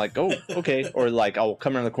 And I'm like, oh, okay. Or like, I'll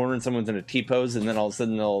come around the corner and someone's in a T-pose, and then all of a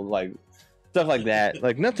sudden they'll like, stuff like that.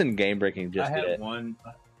 Like nothing game breaking just yet. One.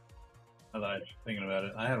 Now that I'm thinking about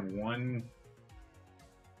it, I had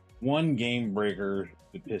one game breaker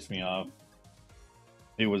that pissed me off.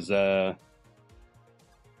 It was doing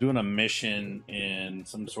a mission in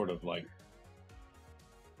some sort of like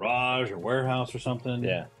garage or warehouse or something.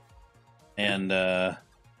 Yeah. And I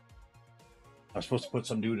was supposed to put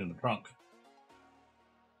some dude in the trunk.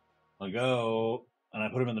 I go and I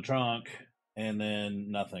put him in the trunk, and then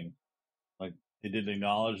nothing. Like it didn't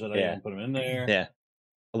acknowledge that I didn't put him in there. Yeah.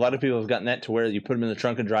 A lot of people have gotten that to where you put him in the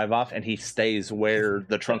trunk and drive off, and he stays where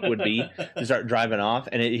the trunk would be. You start driving off,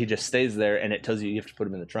 and he just stays there, and it tells you have to put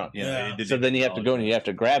him in the trunk. Yeah. So then you have to go and you have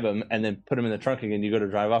to grab him, and then put him in the trunk again. You go to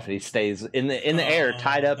drive off, and he stays in the air,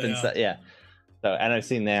 tied up and stuff. Yeah. So, and I've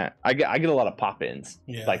seen that. I get a lot of pop-ins,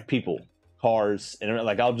 like people, cars, and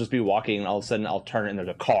like I'll just be walking, and all of a sudden I'll turn, and there's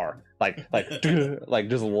a car, like like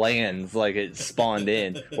just lands, like it spawned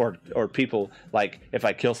in, or people, like if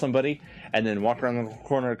I kill somebody and then walk around the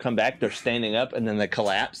corner, come back, they're standing up, and then they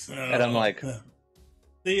collapse, and I'm like,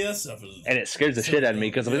 The stuff is, and it scares the shit out of me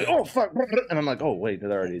because I'm like, oh fuck, and I'm like, oh wait,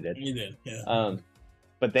 they're already dead. You did, yeah.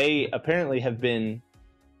 But they apparently have been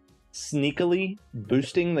sneakily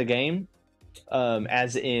boosting the game,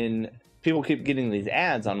 as in people keep getting these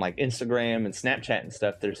ads on like Instagram and Snapchat and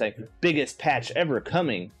stuff. They're saying biggest patch ever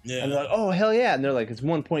coming, and they're like, oh hell yeah, and they're like, it's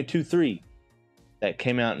 1.23 that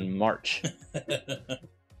came out in March.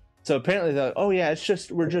 So apparently they're like, oh yeah,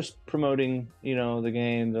 we're just promoting, the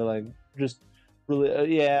game. They're like, just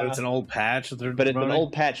really, yeah. But it's an old patch that they're But promoting? it's an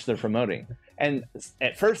old patch they're promoting. And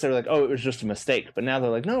at first they were like, oh, it was just a mistake. But now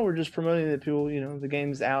they're like, no, we're just promoting that people, the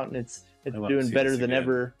game's out and it's doing better than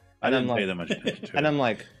ever. I And didn't I'm pay like, that much attention to and it. I'm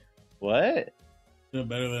like, what?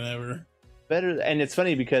 Better than ever. Better? And it's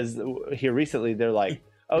funny because here recently they're like,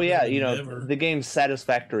 oh yeah, Never. the game's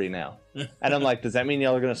satisfactory now. And I'm like, does that mean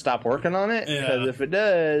y'all are going to stop working on it? Yeah. Because if it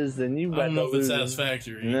does, then you I don't know if it's lose.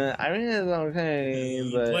 satisfactory. Nah, I mean, it's okay,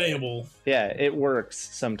 but Playable. yeah, it works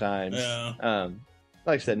sometimes. Yeah.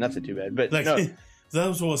 Like I said, nothing too bad, but Like, no,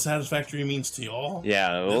 that's what satisfactory means to y'all?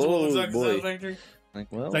 yeah. That's what Oh exactly boy, satisfactory? like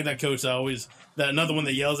well, It's like that coach that another one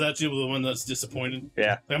that yells at you, but the one that's disappointed.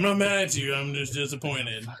 yeah, Like, I'm not mad at you, I'm just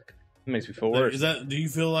disappointed. it makes me feel Like, worse. do you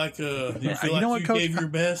feel like you Coach? gave your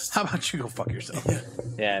best? How about you go fuck yourself?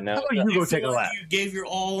 Yeah, no, How about no. you go feel take a like lap? You gave your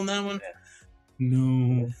all on that one?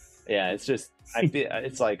 No. Yeah, it's just I feel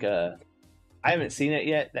it's like I haven't seen it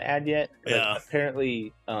yet, the ad yet. But Yeah.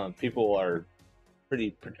 apparently, people are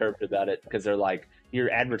pretty perturbed about it because they're like, you're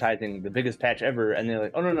advertising the biggest patch ever, and they're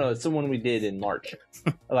like, oh no, it's the one we did in March.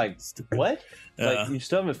 Like, what? Yeah. Like, you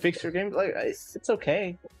still haven't fixed your game? Like, it's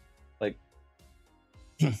okay. Like,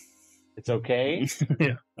 it's okay.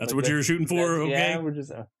 Yeah. That's Like what you're shooting for, okay? Yeah, we're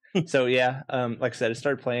just. So yeah, like I said, I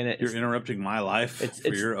started playing it. You're interrupting my life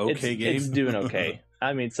for your okay game? It's doing okay.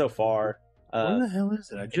 I mean, so far. What the hell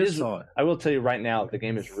is it? I just saw it. I will tell you right now, the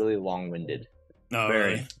game is really long-winded. Oh,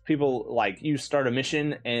 Very. really? People, like, you start a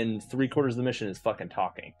mission, and 3/4 of the mission is fucking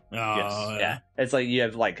talking. Oh, Yes. Yeah. It's like you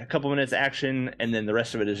have, like, a couple minutes action, and then the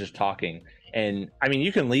rest of it is just talking. And, I mean,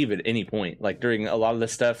 you can leave at any point. Like, during a lot of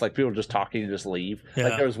this stuff, like, people are just talking and just leave. Yeah.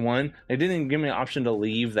 Like, there was one, they didn't even give me an option to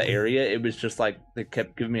leave the area. It was just, like, they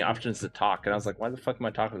kept giving me options to talk. And I was like, why the fuck am I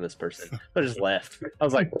talking to this person? I just left. I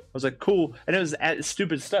was like, cool. And it was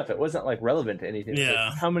stupid stuff. It wasn't, like, relevant to anything. It was Yeah.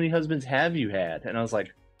 like, how many husbands have you had? And I was like,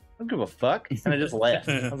 I don't give a fuck. And I just left.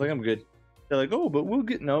 I was like, I'm good. They're like, oh, but we'll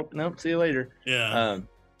get, nope, see you later. Yeah.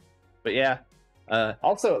 But yeah.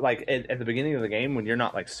 Also, like, at the beginning of the game, when you're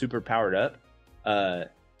not, like, super powered up, the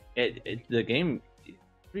game is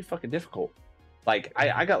pretty fucking difficult. Like,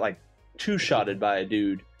 I got, like, two-shotted by a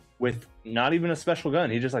dude with not even a special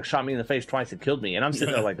gun. He just, like, shot me in the face twice and killed me. And I'm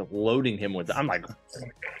sitting there, like, loading him with, I'm like,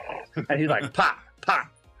 and he's like, pop, pop.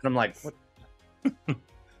 And I'm like, what?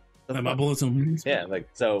 Have my bullets on me. Yeah, like,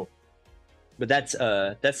 so, but that's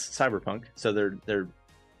Cyberpunk. So they're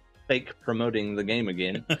fake promoting the game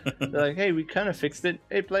again. They're like, hey, we kind of fixed it.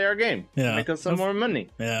 Hey, play our game. Yeah. Make us some more money.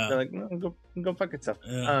 Yeah. They're like, no, go fuck yourself.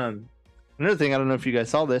 Yeah. Another thing, I don't know if you guys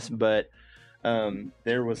saw this, but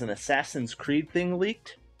there was an Assassin's Creed thing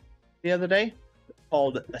leaked the other day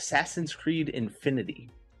called Assassin's Creed Infinity.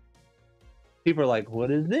 People are like,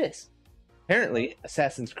 what is this? Apparently,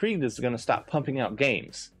 Assassin's Creed is going to stop pumping out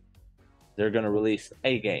games. They're going to release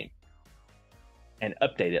a game and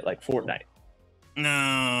update it like Fortnite. No.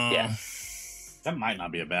 Yeah. That might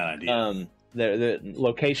not be a bad idea. The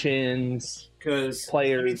locations, Because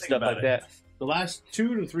players, stuff like that. The last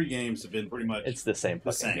 2 to 3 games have been pretty much It's the same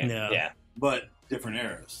fucking same. game. Yeah. Yeah. but different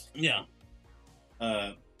eras. Yeah.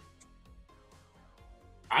 I'd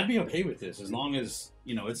be okay with this as long as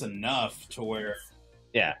it's enough to where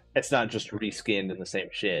Yeah. It's not just reskinned in the same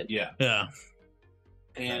shit. yeah. Yeah.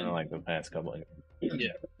 Kind And of like the past couple of yeah,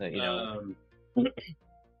 you know. and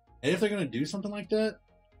if they're gonna do something like that,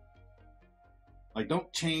 like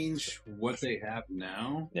don't change what they have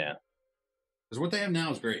now. Yeah. Because what they have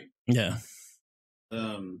now is great. Yeah.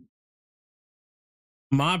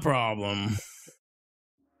 My problem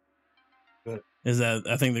Go ahead. is that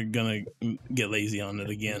I think they're gonna get lazy on it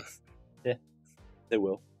again. They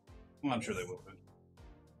will. Well, I'm sure they will.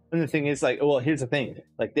 And the thing is, like, well, here's the thing.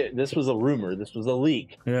 Like, this was a rumor. This was a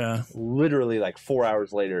leak. Yeah. Literally, like, 4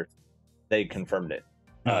 hours later, they confirmed it.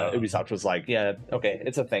 Ubisoft was like, yeah, okay,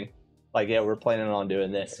 it's a thing. Like, yeah, we're planning on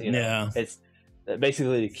doing this. Yeah. It's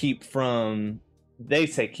basically to keep from, they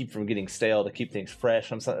say keep from getting stale, to keep things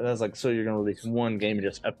fresh. I was like, so you're going to release one game and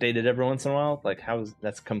just update it every once in a while? Like,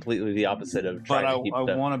 that's completely the opposite of But trying to keep I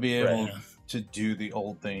stuff want to be able fresh. to do the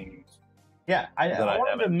old things. Yeah, I that I wanted to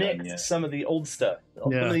haven't done mix yet. some of the old stuff.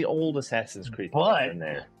 Some Yeah. of the old Assassin's Creed But- stuff in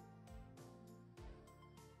there.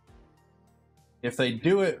 If they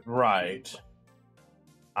do it right,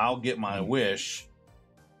 I'll get my wish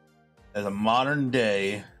as a modern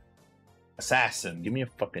day assassin. Give me a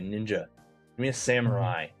fucking ninja. Give me a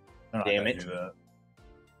samurai. Damn it.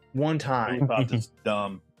 One time. We thought this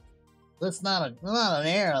dumb. That's not an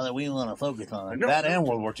era that we want to focus on. That and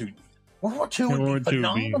World War II. World War II would be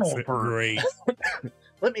phenomenal for great.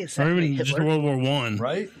 Let me or even just World War One,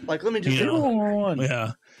 right? Like, let me just World War One.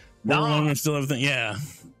 Yeah, World War One was still everything. Yeah.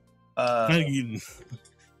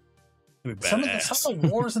 Some of the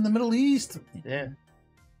wars in the Middle East. Yeah.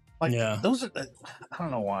 Like, those are, I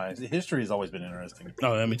don't know why. History has always been interesting.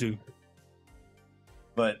 Oh, yeah, me too.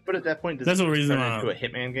 But at that point, that's the reason turn into a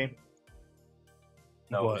Hitman game?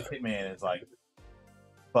 No, Hitman is like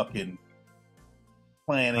fucking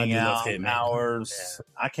planning out hours.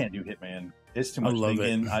 Yeah. I can't do Hitman. It's too much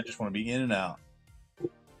thinking. I just want to be in and out.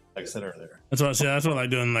 Like I said earlier. That's what I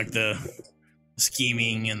like doing, like the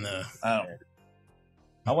scheming and the.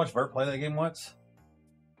 I watched Bert play that game once.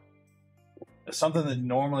 Something that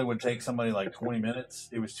normally would take somebody like 20 minutes,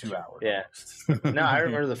 it was 2 hours. Yeah. No, I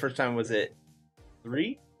remember the first time, was it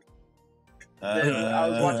 3? I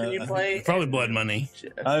was watching you play. Probably Blood Money.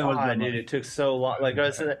 Dude, it took so long. Like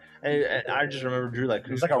I said, I just remember Drew like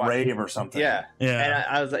it was like a rave or something. Yeah. And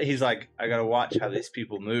I was like, he's like, I gotta watch how these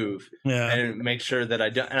people move. Yeah. And make sure that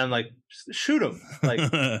I don't. And I'm like, shoot him.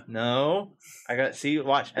 Like, no, I got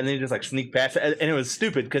watch. And then he just like sneak past it, and it was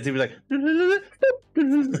stupid because he was like,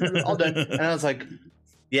 all done. And I was like,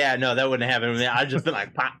 yeah, no, that wouldn't happen. I'd just been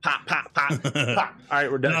like, pop, pop, pop, pop, pop. All right,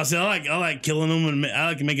 we're done. No, see, I like killing them, and I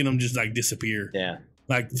like making them just like disappear. Yeah.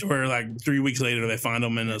 Like where like 3 weeks later they find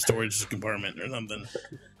them in a storage compartment or something.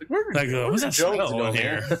 Like what's that smell in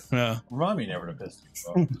here? Yeah. Remind me never to piss.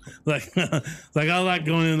 like I like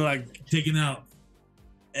going in like taking out,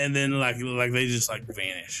 and then like they just like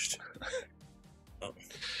vanished.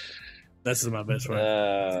 That's my best part.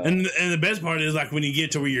 And the best part is like when you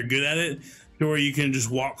get to where you're good at it, to where you can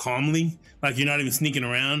just walk calmly, like you're not even sneaking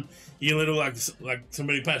around. You literally like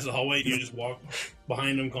somebody passes the hallway, and you just walk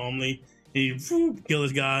behind them calmly, and you kill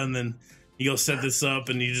this guy, and then you go set this up,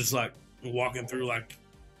 and you just like walking through like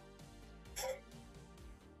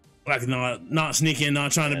not sneaking,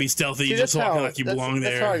 not trying to be stealthy. You just walking like you belong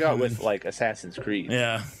there. That's how I got with like Assassin's Creed.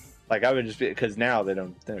 Yeah. Like I would just be, because now they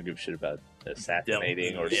don't give a shit about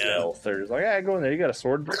assassinating or stealth. They're just like, yeah, go in there. You got a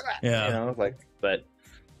sword. Yeah. You know, like, but,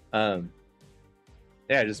 I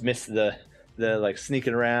just missed the like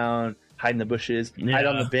sneaking around, hide in the bushes, hide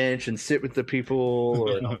on the bench, and sit with the people,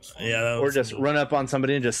 or just run up on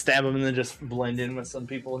somebody and just stab them, and then just blend in with some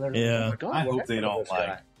people. And yeah. Like, oh, I hope they don't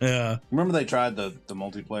like. Yeah. Remember they tried the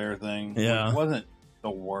multiplayer thing? Yeah. It wasn't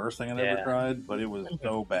the worst thing I'd ever tried, but it was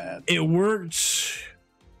so bad. It worked.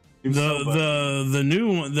 The new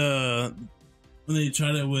one, when they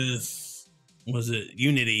tried it with, was it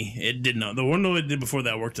Unity? It did not. The one that it did before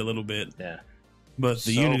that worked a little bit. Yeah. But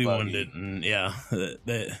the Unity one didn't. Yeah.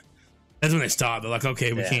 That's when they stopped. They're like,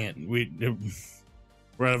 okay, we can't.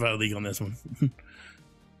 We're out of league on this one.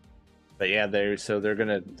 But yeah, they're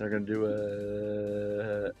gonna do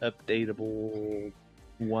a updatable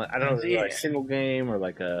one. I don't know, like a single game or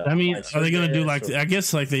like a. I mean, are they gonna do like? I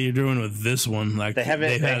guess like they're doing with this one. Like they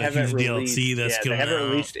haven't released, DLC that's they haven't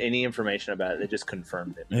released any information about it. They just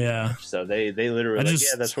confirmed it. Yeah. So they literally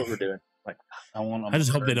that's what we're doing. Like I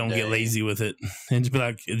just hope they don't get lazy with it and just be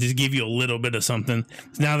like, just give you a little bit of something.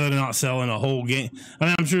 Now they're not selling a whole game. I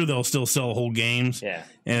mean, I'm sure they'll still sell whole games. Yeah.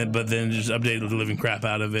 But then just update the living crap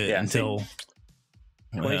out of it until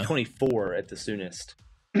 2024 at the soonest.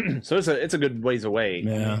 So it's a good ways away.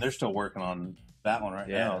 Yeah. I mean, they're still working on that one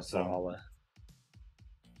now. So Valhalla.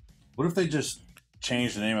 What if they just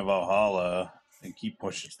change the name of Valhalla and keep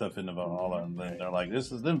pushing stuff into Valhalla, and then they're like,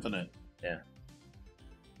 "This is Infinite." Yeah.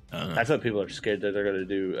 That's what people are scared that they're going to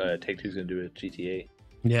do. Take-Two's going to do a GTA.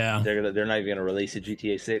 Yeah. They're not even going to release a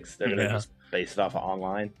GTA 6. They're going to just base it off of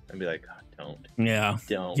online and be like, don't. Yeah.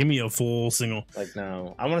 Don't. Give me a full single. Like,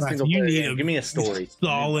 no. I want a single player game. Give me a story.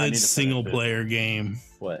 Solid single player game.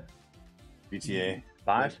 What? GTA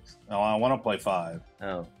 5? No, I want to play 5.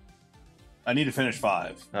 Oh. I need to finish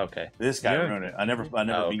 5. Okay. This guy ruined it. I never beat.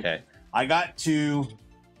 Okay. I got to.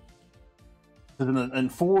 In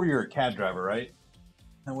 4, you're a cab driver, right?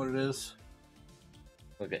 Is that what it is?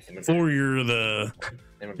 Okay. 4, you're the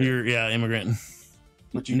immigrant.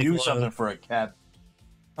 But you do something for a cab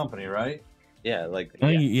company, right? Yeah, like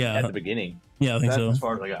at the beginning. Yeah, I think That's so. as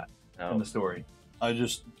far as I got in the story. I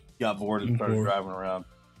just got bored and started driving around.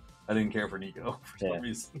 I didn't care for Nico for some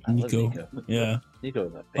reason. Nico. Yeah. Nico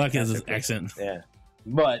is a like his accent. Yeah.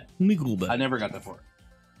 But Nico, I never got that far.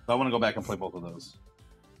 So I want to go back and play both of those.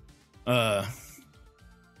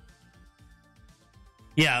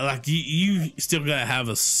 Yeah, like you still gotta have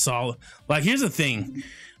a solid. Like, here's the thing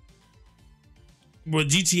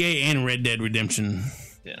with GTA and Red Dead Redemption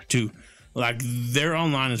 2, like their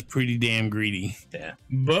online is pretty damn greedy. Yeah,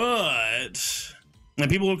 but and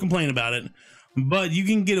people will complain about it, but you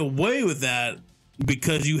can get away with that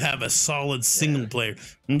because you have a solid single player,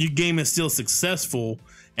 and your game is still successful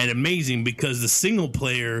and amazing because the single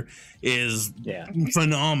player is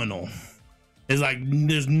phenomenal. It's like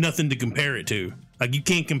there's nothing to compare it to. Like, you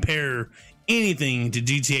can't compare anything to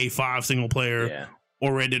GTA 5 single player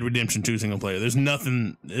or Red Dead Redemption 2 single player. There's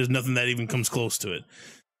nothing that even comes close to it.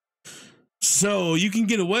 So you can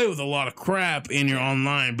get away with a lot of crap in your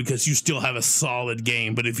online because you still have a solid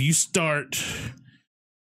game. But if you start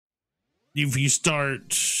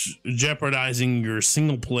jeopardizing your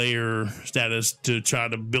single player status to try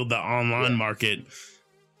to build the online market,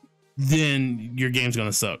 then your game's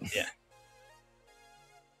gonna suck. Yeah.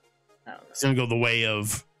 It's gonna go the way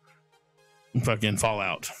of fucking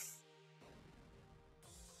Fallout.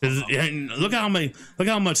 Look how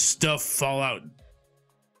much stuff Fallout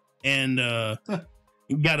and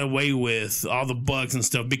got away with, all the bugs and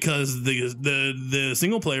stuff, because the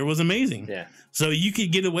single player was amazing. Yeah. So you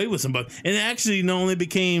could get away with some bugs, and it actually not only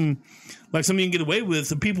became like something you can get away with,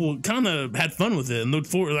 the people kind of had fun with it and looked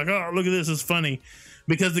forward, like, oh, look at this, it's funny,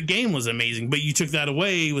 because the game was amazing. But you took that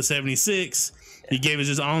away with 76. You gave us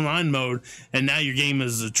just online mode, and now your game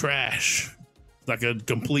is a trash, like a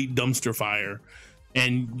complete dumpster fire,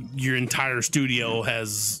 and your entire studio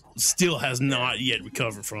still has not yet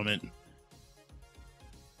recovered from it.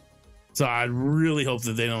 So I really hope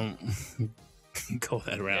that they don't go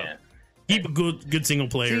that route. Yeah. Keep a good single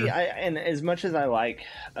player. See, and as much as I like,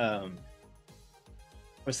 I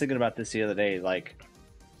was thinking about this the other day. Like,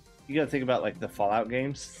 you got to think about like the Fallout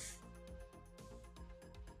games.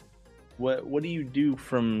 What do you do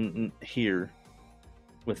from here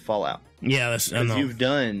with Fallout? Yeah, because you've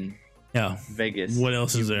done Vegas. What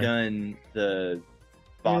else is there? You've done the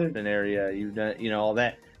Boston area. You've done all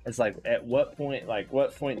that. It's like, at what point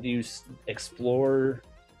do you explore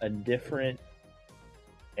a different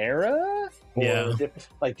era? Yeah.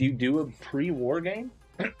 Like, do you do a pre-war game?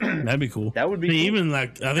 That'd be cool. That would be cool. Even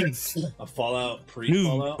like, I think a Fallout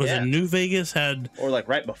pre-Fallout. Was it New Vegas had, or like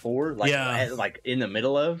right before, like like in the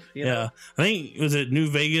middle of, I think was it New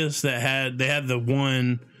Vegas that had the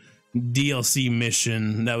one DLC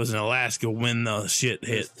mission that was in Alaska when the shit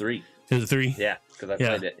hit. It was 3. Is it 3? Yeah, because I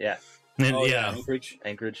played it. Yeah. And,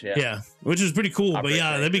 Anchorage. Yeah, which is pretty cool. But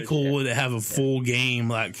that'd be cool to have a full game,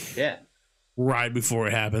 like right before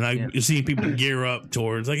it happened. Like, seeing people gear up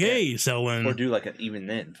towards, like, hey, selling, or do like an even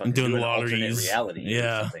then doing do lotteries, reality,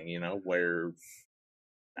 or something, where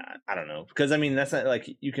I don't know, because I mean, that's not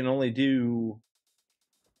like, you can only do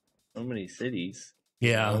so many cities,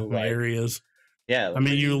 areas. Yeah, I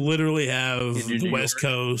mean, you literally have the West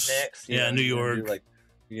Coast, next, New York,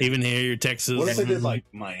 even here, Texas. What if they did like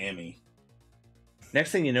Miami?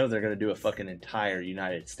 Next thing you know, they're going to do a fucking entire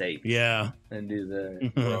United States. Yeah. And do the...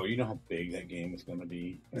 Bro, you know how big that game is going to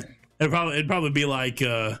be. It'd probably be like,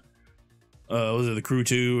 was it The Crew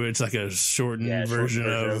 2? It's like a shortened version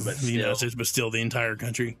of the United States, but still the entire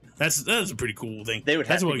country. That's a pretty cool thing. They would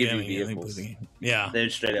have to give you vehicles. Yeah.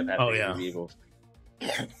 They'd straight up have to give you vehicles.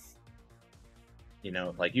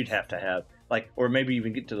 Like, you'd have to have, like, or maybe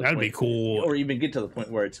even get to the That'd be cool. Or even get to the point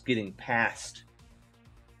where it's getting past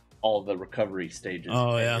all the recovery stages.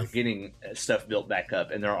 Oh, yeah. You're getting stuff built back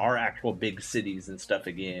up, and there are actual big cities and stuff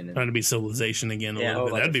again. And, trying to be civilization again a little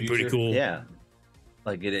bit. Like that'd be pretty cool. Yeah.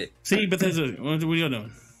 Like, get it. See, Bethesda, what are you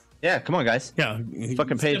doing? Yeah, come on, guys. Yeah.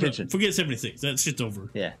 Fucking pay attention. Forget 76. That shit's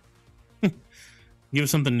over. Yeah. Give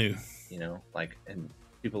us something new. Like, and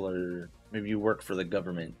people are, maybe you work for the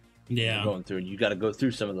government. Yeah. Going through, and you got to go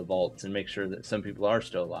through some of the vaults and make sure that some people are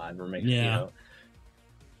still alive, or make I don't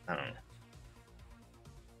know.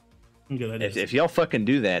 If y'all fucking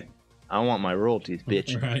do that, I want my royalties,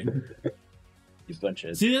 bitch. Right. You bunch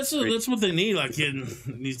of that's what they need. Like, they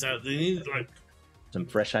need like some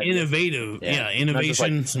fresh ideas. Innovative,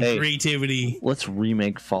 innovation, like, some creativity. Let's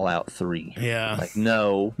remake Fallout 3. Yeah. Like,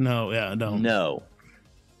 no, don't. No.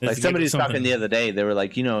 Like, somebody was talking the other day. They were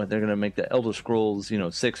like, they're gonna make the Elder Scrolls,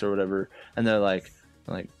 6 or whatever, and they're like,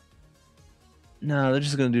 no, they're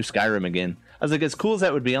just gonna do Skyrim again. I was like, as cool as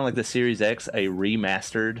that would be on like the Series X, a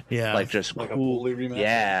remastered, like just like cool, a fully remastered.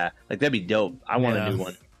 Yeah, like that'd be dope. I want to do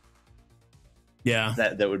one. Yeah,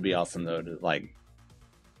 that would be awesome though, to like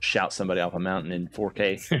shout somebody off a mountain in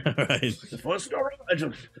 4K. Right.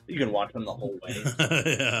 You can watch them the whole way.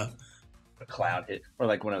 Yeah. A cloud hit, or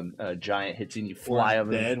like when a giant hits you and you fly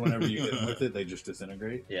over dead. Whenever you get with it, they just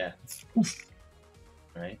disintegrate. Yeah.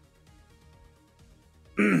 Right.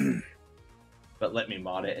 but let me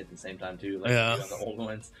mod it at the same time too. Like the old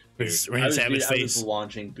ones. I was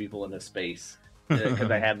launching people into space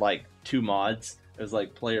because I had like 2 mods. It was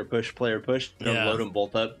like player push, and load them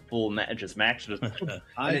both up, full just max, and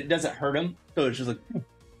it doesn't hurt them. So it's just like,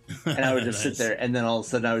 and I would just sit there, and then all of a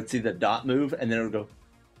sudden I would see the dot move, and then it would go,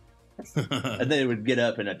 and then it would get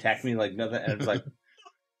up and attack me like nothing, and it was like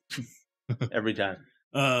every time.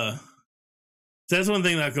 So that's one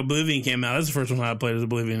thing. Like Oblivion came out. That's the first one I played was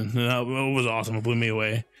Oblivion. And it was awesome. It blew me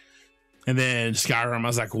away. And then Skyrim, I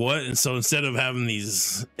was like, what? And so instead of having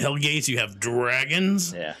these hell gates, you have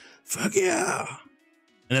dragons. Yeah. Fuck yeah.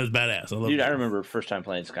 And that was badass. Dude, I remember first time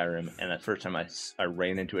playing Skyrim, and the first time I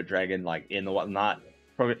ran into a dragon, like in the not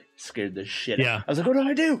probably scared the shit out. Yeah. I was like, what do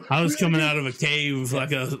I do? I was coming out of a cave,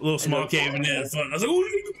 like a little small cave, and it had fun. I was like, oh,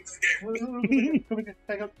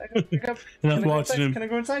 back up. And I was watching him. Can I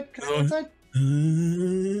go inside? Come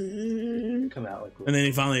out. Like, and then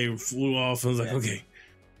he finally flew off. And I was like, okay.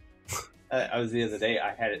 I was the other day.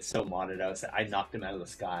 I had it so modded. I knocked him out of the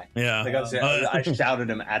sky. Yeah, like I shouted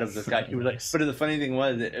him out of the sky. He was like, but the funny thing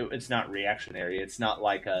was, it's not reactionary. It's not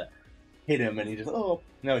like a hit him and he just no.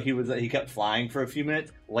 He kept flying for a few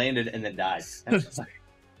minutes, landed, and then died. And I was just like,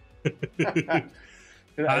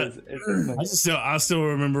 I still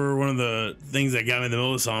remember one of the things that got me the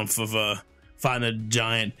most off of fighting a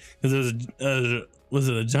giant, because there was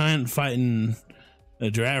a giant fighting a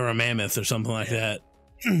dragon or a mammoth or something like that.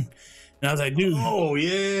 And I was like, dude. Oh,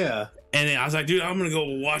 yeah. And then I was like, dude, I'm going to go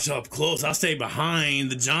watch up close. I'll stay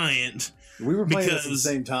behind the giant. We were playing at the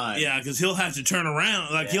same time. Yeah, because he'll have to turn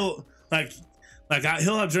around. Like, he'll have to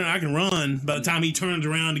turn. I can run by the time he turns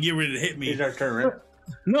around to get ready to hit me. He starts turning around.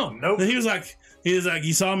 No. Nope. He was like, he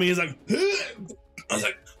saw me. He was like, I was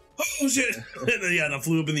like, oh shit. And I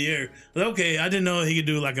flew up in the air. But okay, I didn't know he could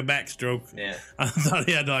do like a backstroke. Yeah. I thought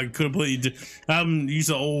he had to like completely. I'm used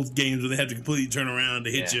to old games where they have to completely turn around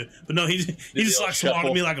to hit you. But no, he just like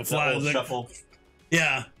swatted me like a fly. Like, shuffle.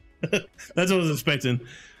 Yeah. That's what I was expecting.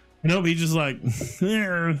 Nope, he just like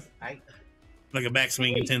like a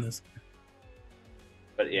backswing in tennis.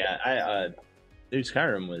 But yeah, dude,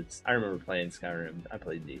 Skyrim was. I remember playing Skyrim. I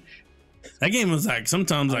played Niche. That game was like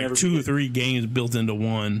sometimes like 2 or 3 games built into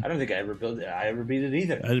one. I don't think I ever built it. I ever beat it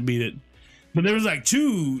either. I didn't beat it, but there was like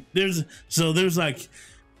 2. There's like,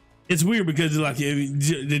 it's weird because like,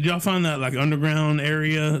 did y'all find that like underground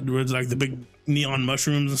area where it's like the big neon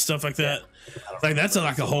mushrooms and stuff like that? Like that's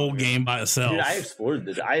like a whole game by itself. Dude,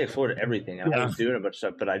 I explored everything. I was doing a bunch of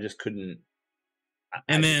stuff, but I just couldn't.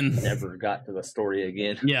 And then never got to the story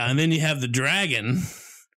again. Yeah, and then you have the dragon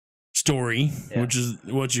story, which is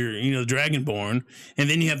what you're, the Dragonborn, and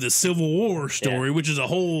then you have the Civil War story, which is a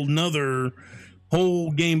whole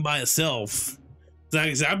game by itself.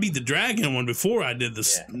 I beat the dragon one before I did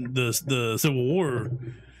the Civil War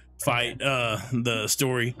fight, the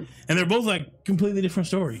story, and they're both like completely different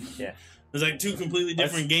stories. Yeah, there's like 2 completely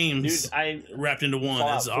different games, dude, I wrapped into one.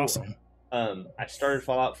 That's awesome. I started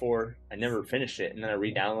Fallout 4. I never finished it, and then I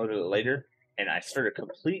re-downloaded it later, and I started a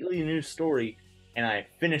completely new story. And I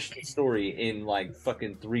finished the story in like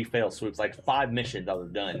fucking 3 fail swoops, like 5 missions I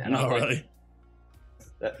was done. And I was like, really?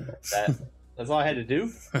 That's all I had to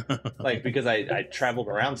do? Like, because I traveled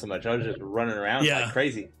around so much, I was just running around like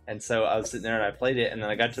crazy. And so I was sitting there and I played it, and then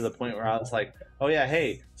I got to the point where I was like, oh yeah,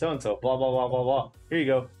 hey, so-and-so, blah, blah, blah, blah, blah. Here you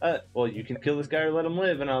go. Well, you can kill this guy or let him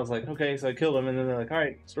live. And I was like, okay, so I killed him. And then they're like, all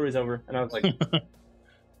right, story's over. And I was like,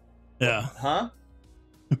 yeah. Huh?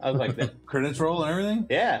 I was like, credits roll and everything?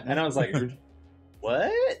 Yeah. And I was like,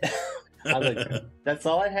 what? I was like, that's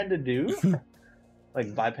all I had to do?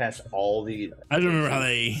 Like, bypass all the... I don't remember how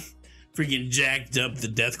they freaking jacked up the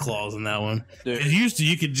death claws in that one. It used to,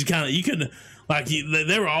 you could they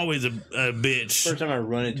were always a bitch. First time I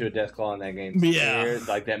run into a death claw in that game. Yeah.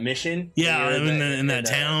 Like that mission. Yeah, in that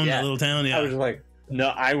town, that little town, yeah. I was like, no,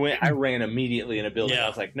 I ran immediately in a building. Yeah. I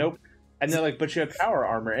was like, nope. And they're like, but you have power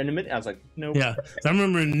armor. And I was like, nope. Yeah. So I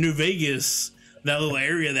remember in New Vegas... that little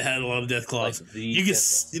area that had a lot of death claws.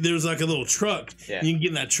 Like there was like a little truck. Yeah. You can get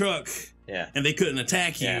in that truck. Yeah. And they couldn't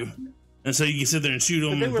attack you. Yeah. And so you can sit there and shoot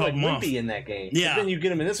them and pop them off. In that game. Yeah. But then you get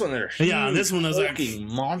them in this one. They're huge, this one was like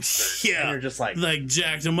monsters. Yeah. And you're just like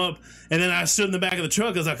jacked them up. And then I stood in the back of the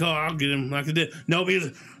truck. I was like, oh, I'll get him like I did. Nope. He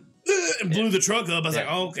was and blew the truck up. I was like,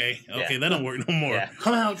 oh, okay, that don't work no more. Yeah.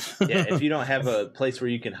 Come out. If you don't have a place where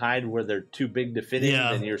you can hide where they're too big to fit in,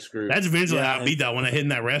 then you're screwed. That's eventually how I beat that one. I hit in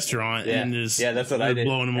that restaurant and just that's what I did.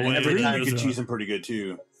 Blowing them away. Every time you could cheese them pretty good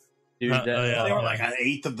too. Dude, they were like an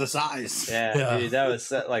 1/8 of the size. Yeah, dude, that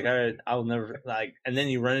was like I'll never like. And then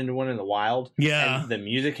you run into one in the wild. Yeah, and the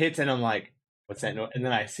music hits, and I'm like, what's that noise? And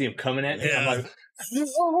then I see him coming at me. Yeah. I'm like,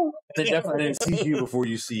 It definitely sees you before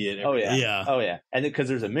you see it. oh yeah, Yeah. oh yeah. And because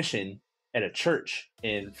there's a mission at a church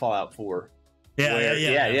in Fallout 4. Yeah,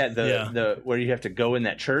 The where you have to go in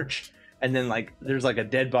that church, and then like there's like a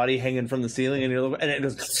dead body hanging from the ceiling, and it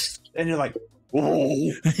goes, and you're like, whoa.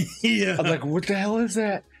 Yeah. I'm like, what the hell is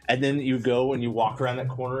that? And then you go and you walk around that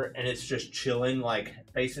corner, and it's just chilling, like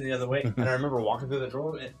facing the other way. And I remember walking through the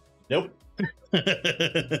door, and nope.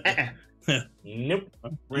 Nope.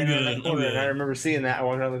 Ran around that corner, and I remember seeing that. I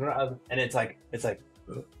walked around the corner, and it's like,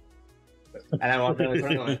 and I walked around the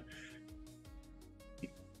corner, and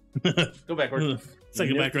like, go backwards. It's like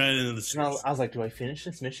Nope. back right into the And I was like, do I finish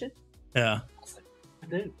this mission? Yeah. I was like, I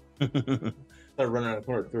do. Started running around the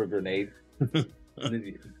corner, threw a grenade, and then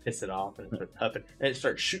you piss it off, and it starts huffing, and it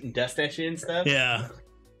starts shooting dust at you and stuff. Yeah.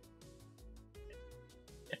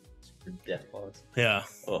 Death claws. Yeah.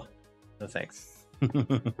 Oh, no thanks.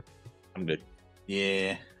 I'm good.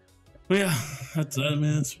 Yeah. Well, yeah, that's that,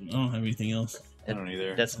 man. I don't have anything else. I don't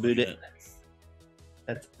either. That's about it.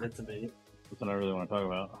 That's about it. That's what I really want to talk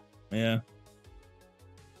about. Yeah.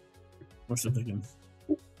 We're still thinking.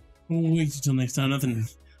 We'll wait until next time. Nothing.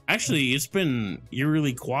 Actually, it's been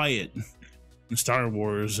eerily quiet in Star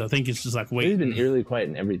Wars. I think it's just like It's waiting. been eerily quiet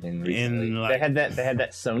in everything recently. And, like- they had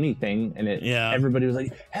that Sony thing, and it. Yeah. Everybody was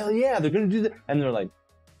like, "Hell yeah, they're gonna do that," and they're like,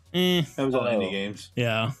 Eh, That was on Oh. indie games.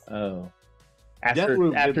 yeah. "Oh." Deathloop After did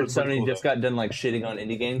look pretty Sony cool, just got done like shitting on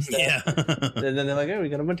indie games stuff. Yeah. And then they're like, "Oh, we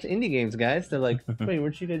got a bunch of indie games, guys." They're like, "Wait,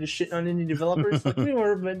 weren't you guys just shitting on indie developers?" Like, we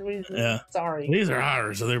were, but we Yeah. sorry. These are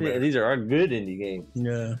ours, so they're Yeah, better. these are our good indie games,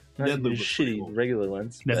 Yeah. not Deathloop just was pretty shitty cool. regular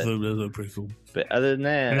ones. But, Deathloop does look pretty cool. but other than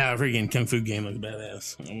that, And that freaking Kung Fu game looks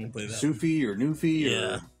badass. I'm gonna play that. Sufi or Newfie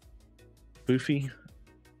Yeah. or Boofy.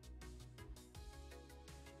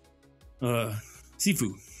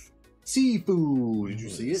 Sifu. Seafood. Did you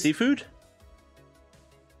see it? Seafood?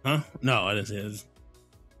 Huh? No, I didn't say it.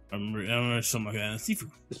 I remember something like that. Sifu.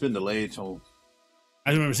 It's been delayed till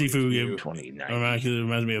I remember Sifu. Yeah. 29. It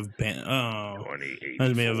reminds me of Panda. 28.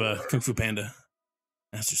 Reminds me of Kung Fu Panda.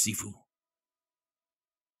 Master Sifu.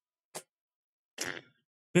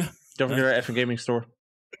 Yeah. Don't forget our F Gaming store.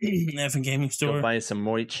 F&N Gaming Go Store. buy some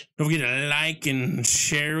moich Don't forget to like and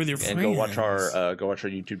share with your friends. and go watch our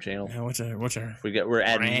YouTube channel. Yeah, watch our. We're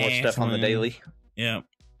adding more stuff on the daily. Yeah.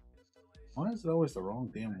 why is it always the wrong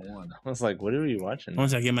damn one? I was like, what are you watching?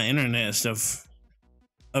 Once I get my internet stuff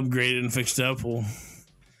upgraded and fixed up, I'll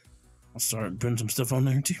start putting some stuff on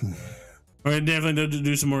there too. Or definitely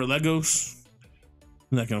do some more Legos.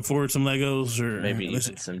 I'm not gonna afford some Legos or Maybe even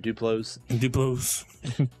listen, some Duplos. Duplos.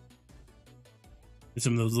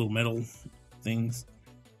 Some of those little metal things.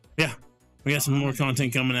 Yeah, we got some more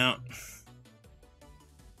content coming out.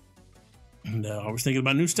 And I was thinking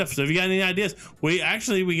about new stuff. So if you got any ideas, we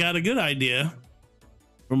got a good idea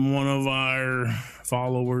from one of our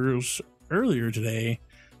followers earlier today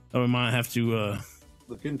that we might have to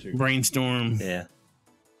Look into. brainstorm. Yeah.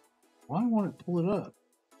 Why won't it pull it up?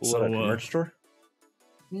 So, What, a merch store?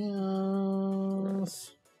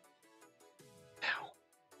 Yes.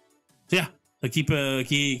 Yeah, so keep an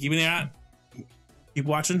eye out. Keep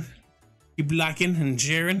watching. Keep liking and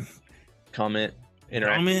sharing. Comment.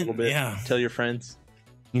 Interact a Comment, little bit. yeah. Tell your friends.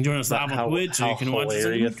 You can join us live How- on Twitch, so how you can watch us on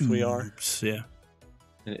hilarious we are. YouTube. Yeah.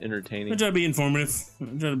 And I entertaining. try to be informative. I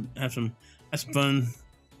try to have some fun.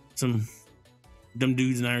 Some dumb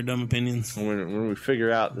dudes and our dumb opinions. When we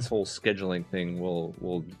figure out this whole scheduling thing,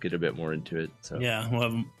 we'll get a bit more into it. So Yeah, we'll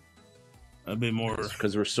have a bit more.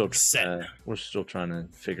 because we're still Set. trying to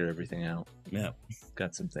figure everything out. Yeah.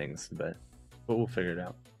 Got some things, but we'll figure it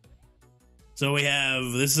out. So we have,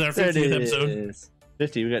 this is our There it 50th episode. is.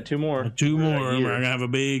 50. We got two more. Two We're at more. a year. We're going to have a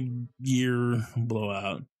big year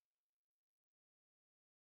blowout.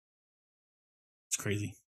 It's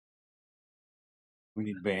crazy. We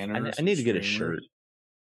need banners. I need to get a streamers. shirt.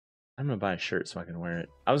 I'm gonna buy a shirt so I can wear it.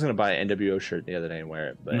 I was gonna buy an NWO shirt the other day and wear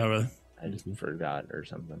it, but No, really. I just forgot or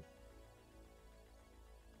something.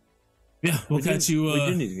 Yeah, we'll catch you we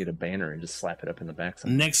do need to get a banner and just slap it up in the back.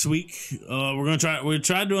 Sometime. next week. We're going to try. We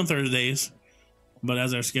tried doing Thursdays, but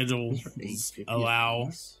as our schedule allow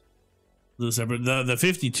the separate, the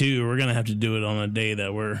 52, we're going to have to do it on a day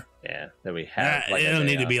that we're. Yeah, that we have. Like, It'll a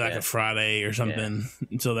day need to be off, like yeah. a Friday or something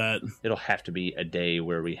until that. It'll have to be a day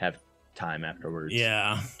where we have time afterwards.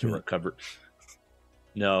 Yeah. to recover.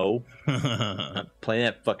 No, not play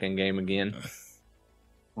that fucking game again.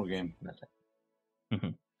 What game?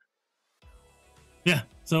 Yeah.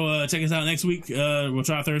 So check us out next week. We'll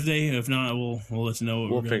try Thursday. If not, we'll let you know.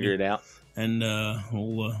 What We'll figure it out. And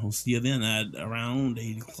we'll see you then at around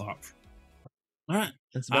 8 o'clock. All right.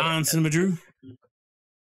 That's about I'm it. Cinemadrue.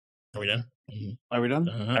 Are we done? Are we done?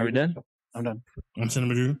 Are we done? I'm done. I'm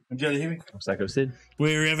Cinemadrue. I'm Jellyhewby. I'm PsychoSid.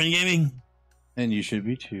 We're FNW Gaming. And you should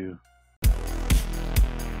be too.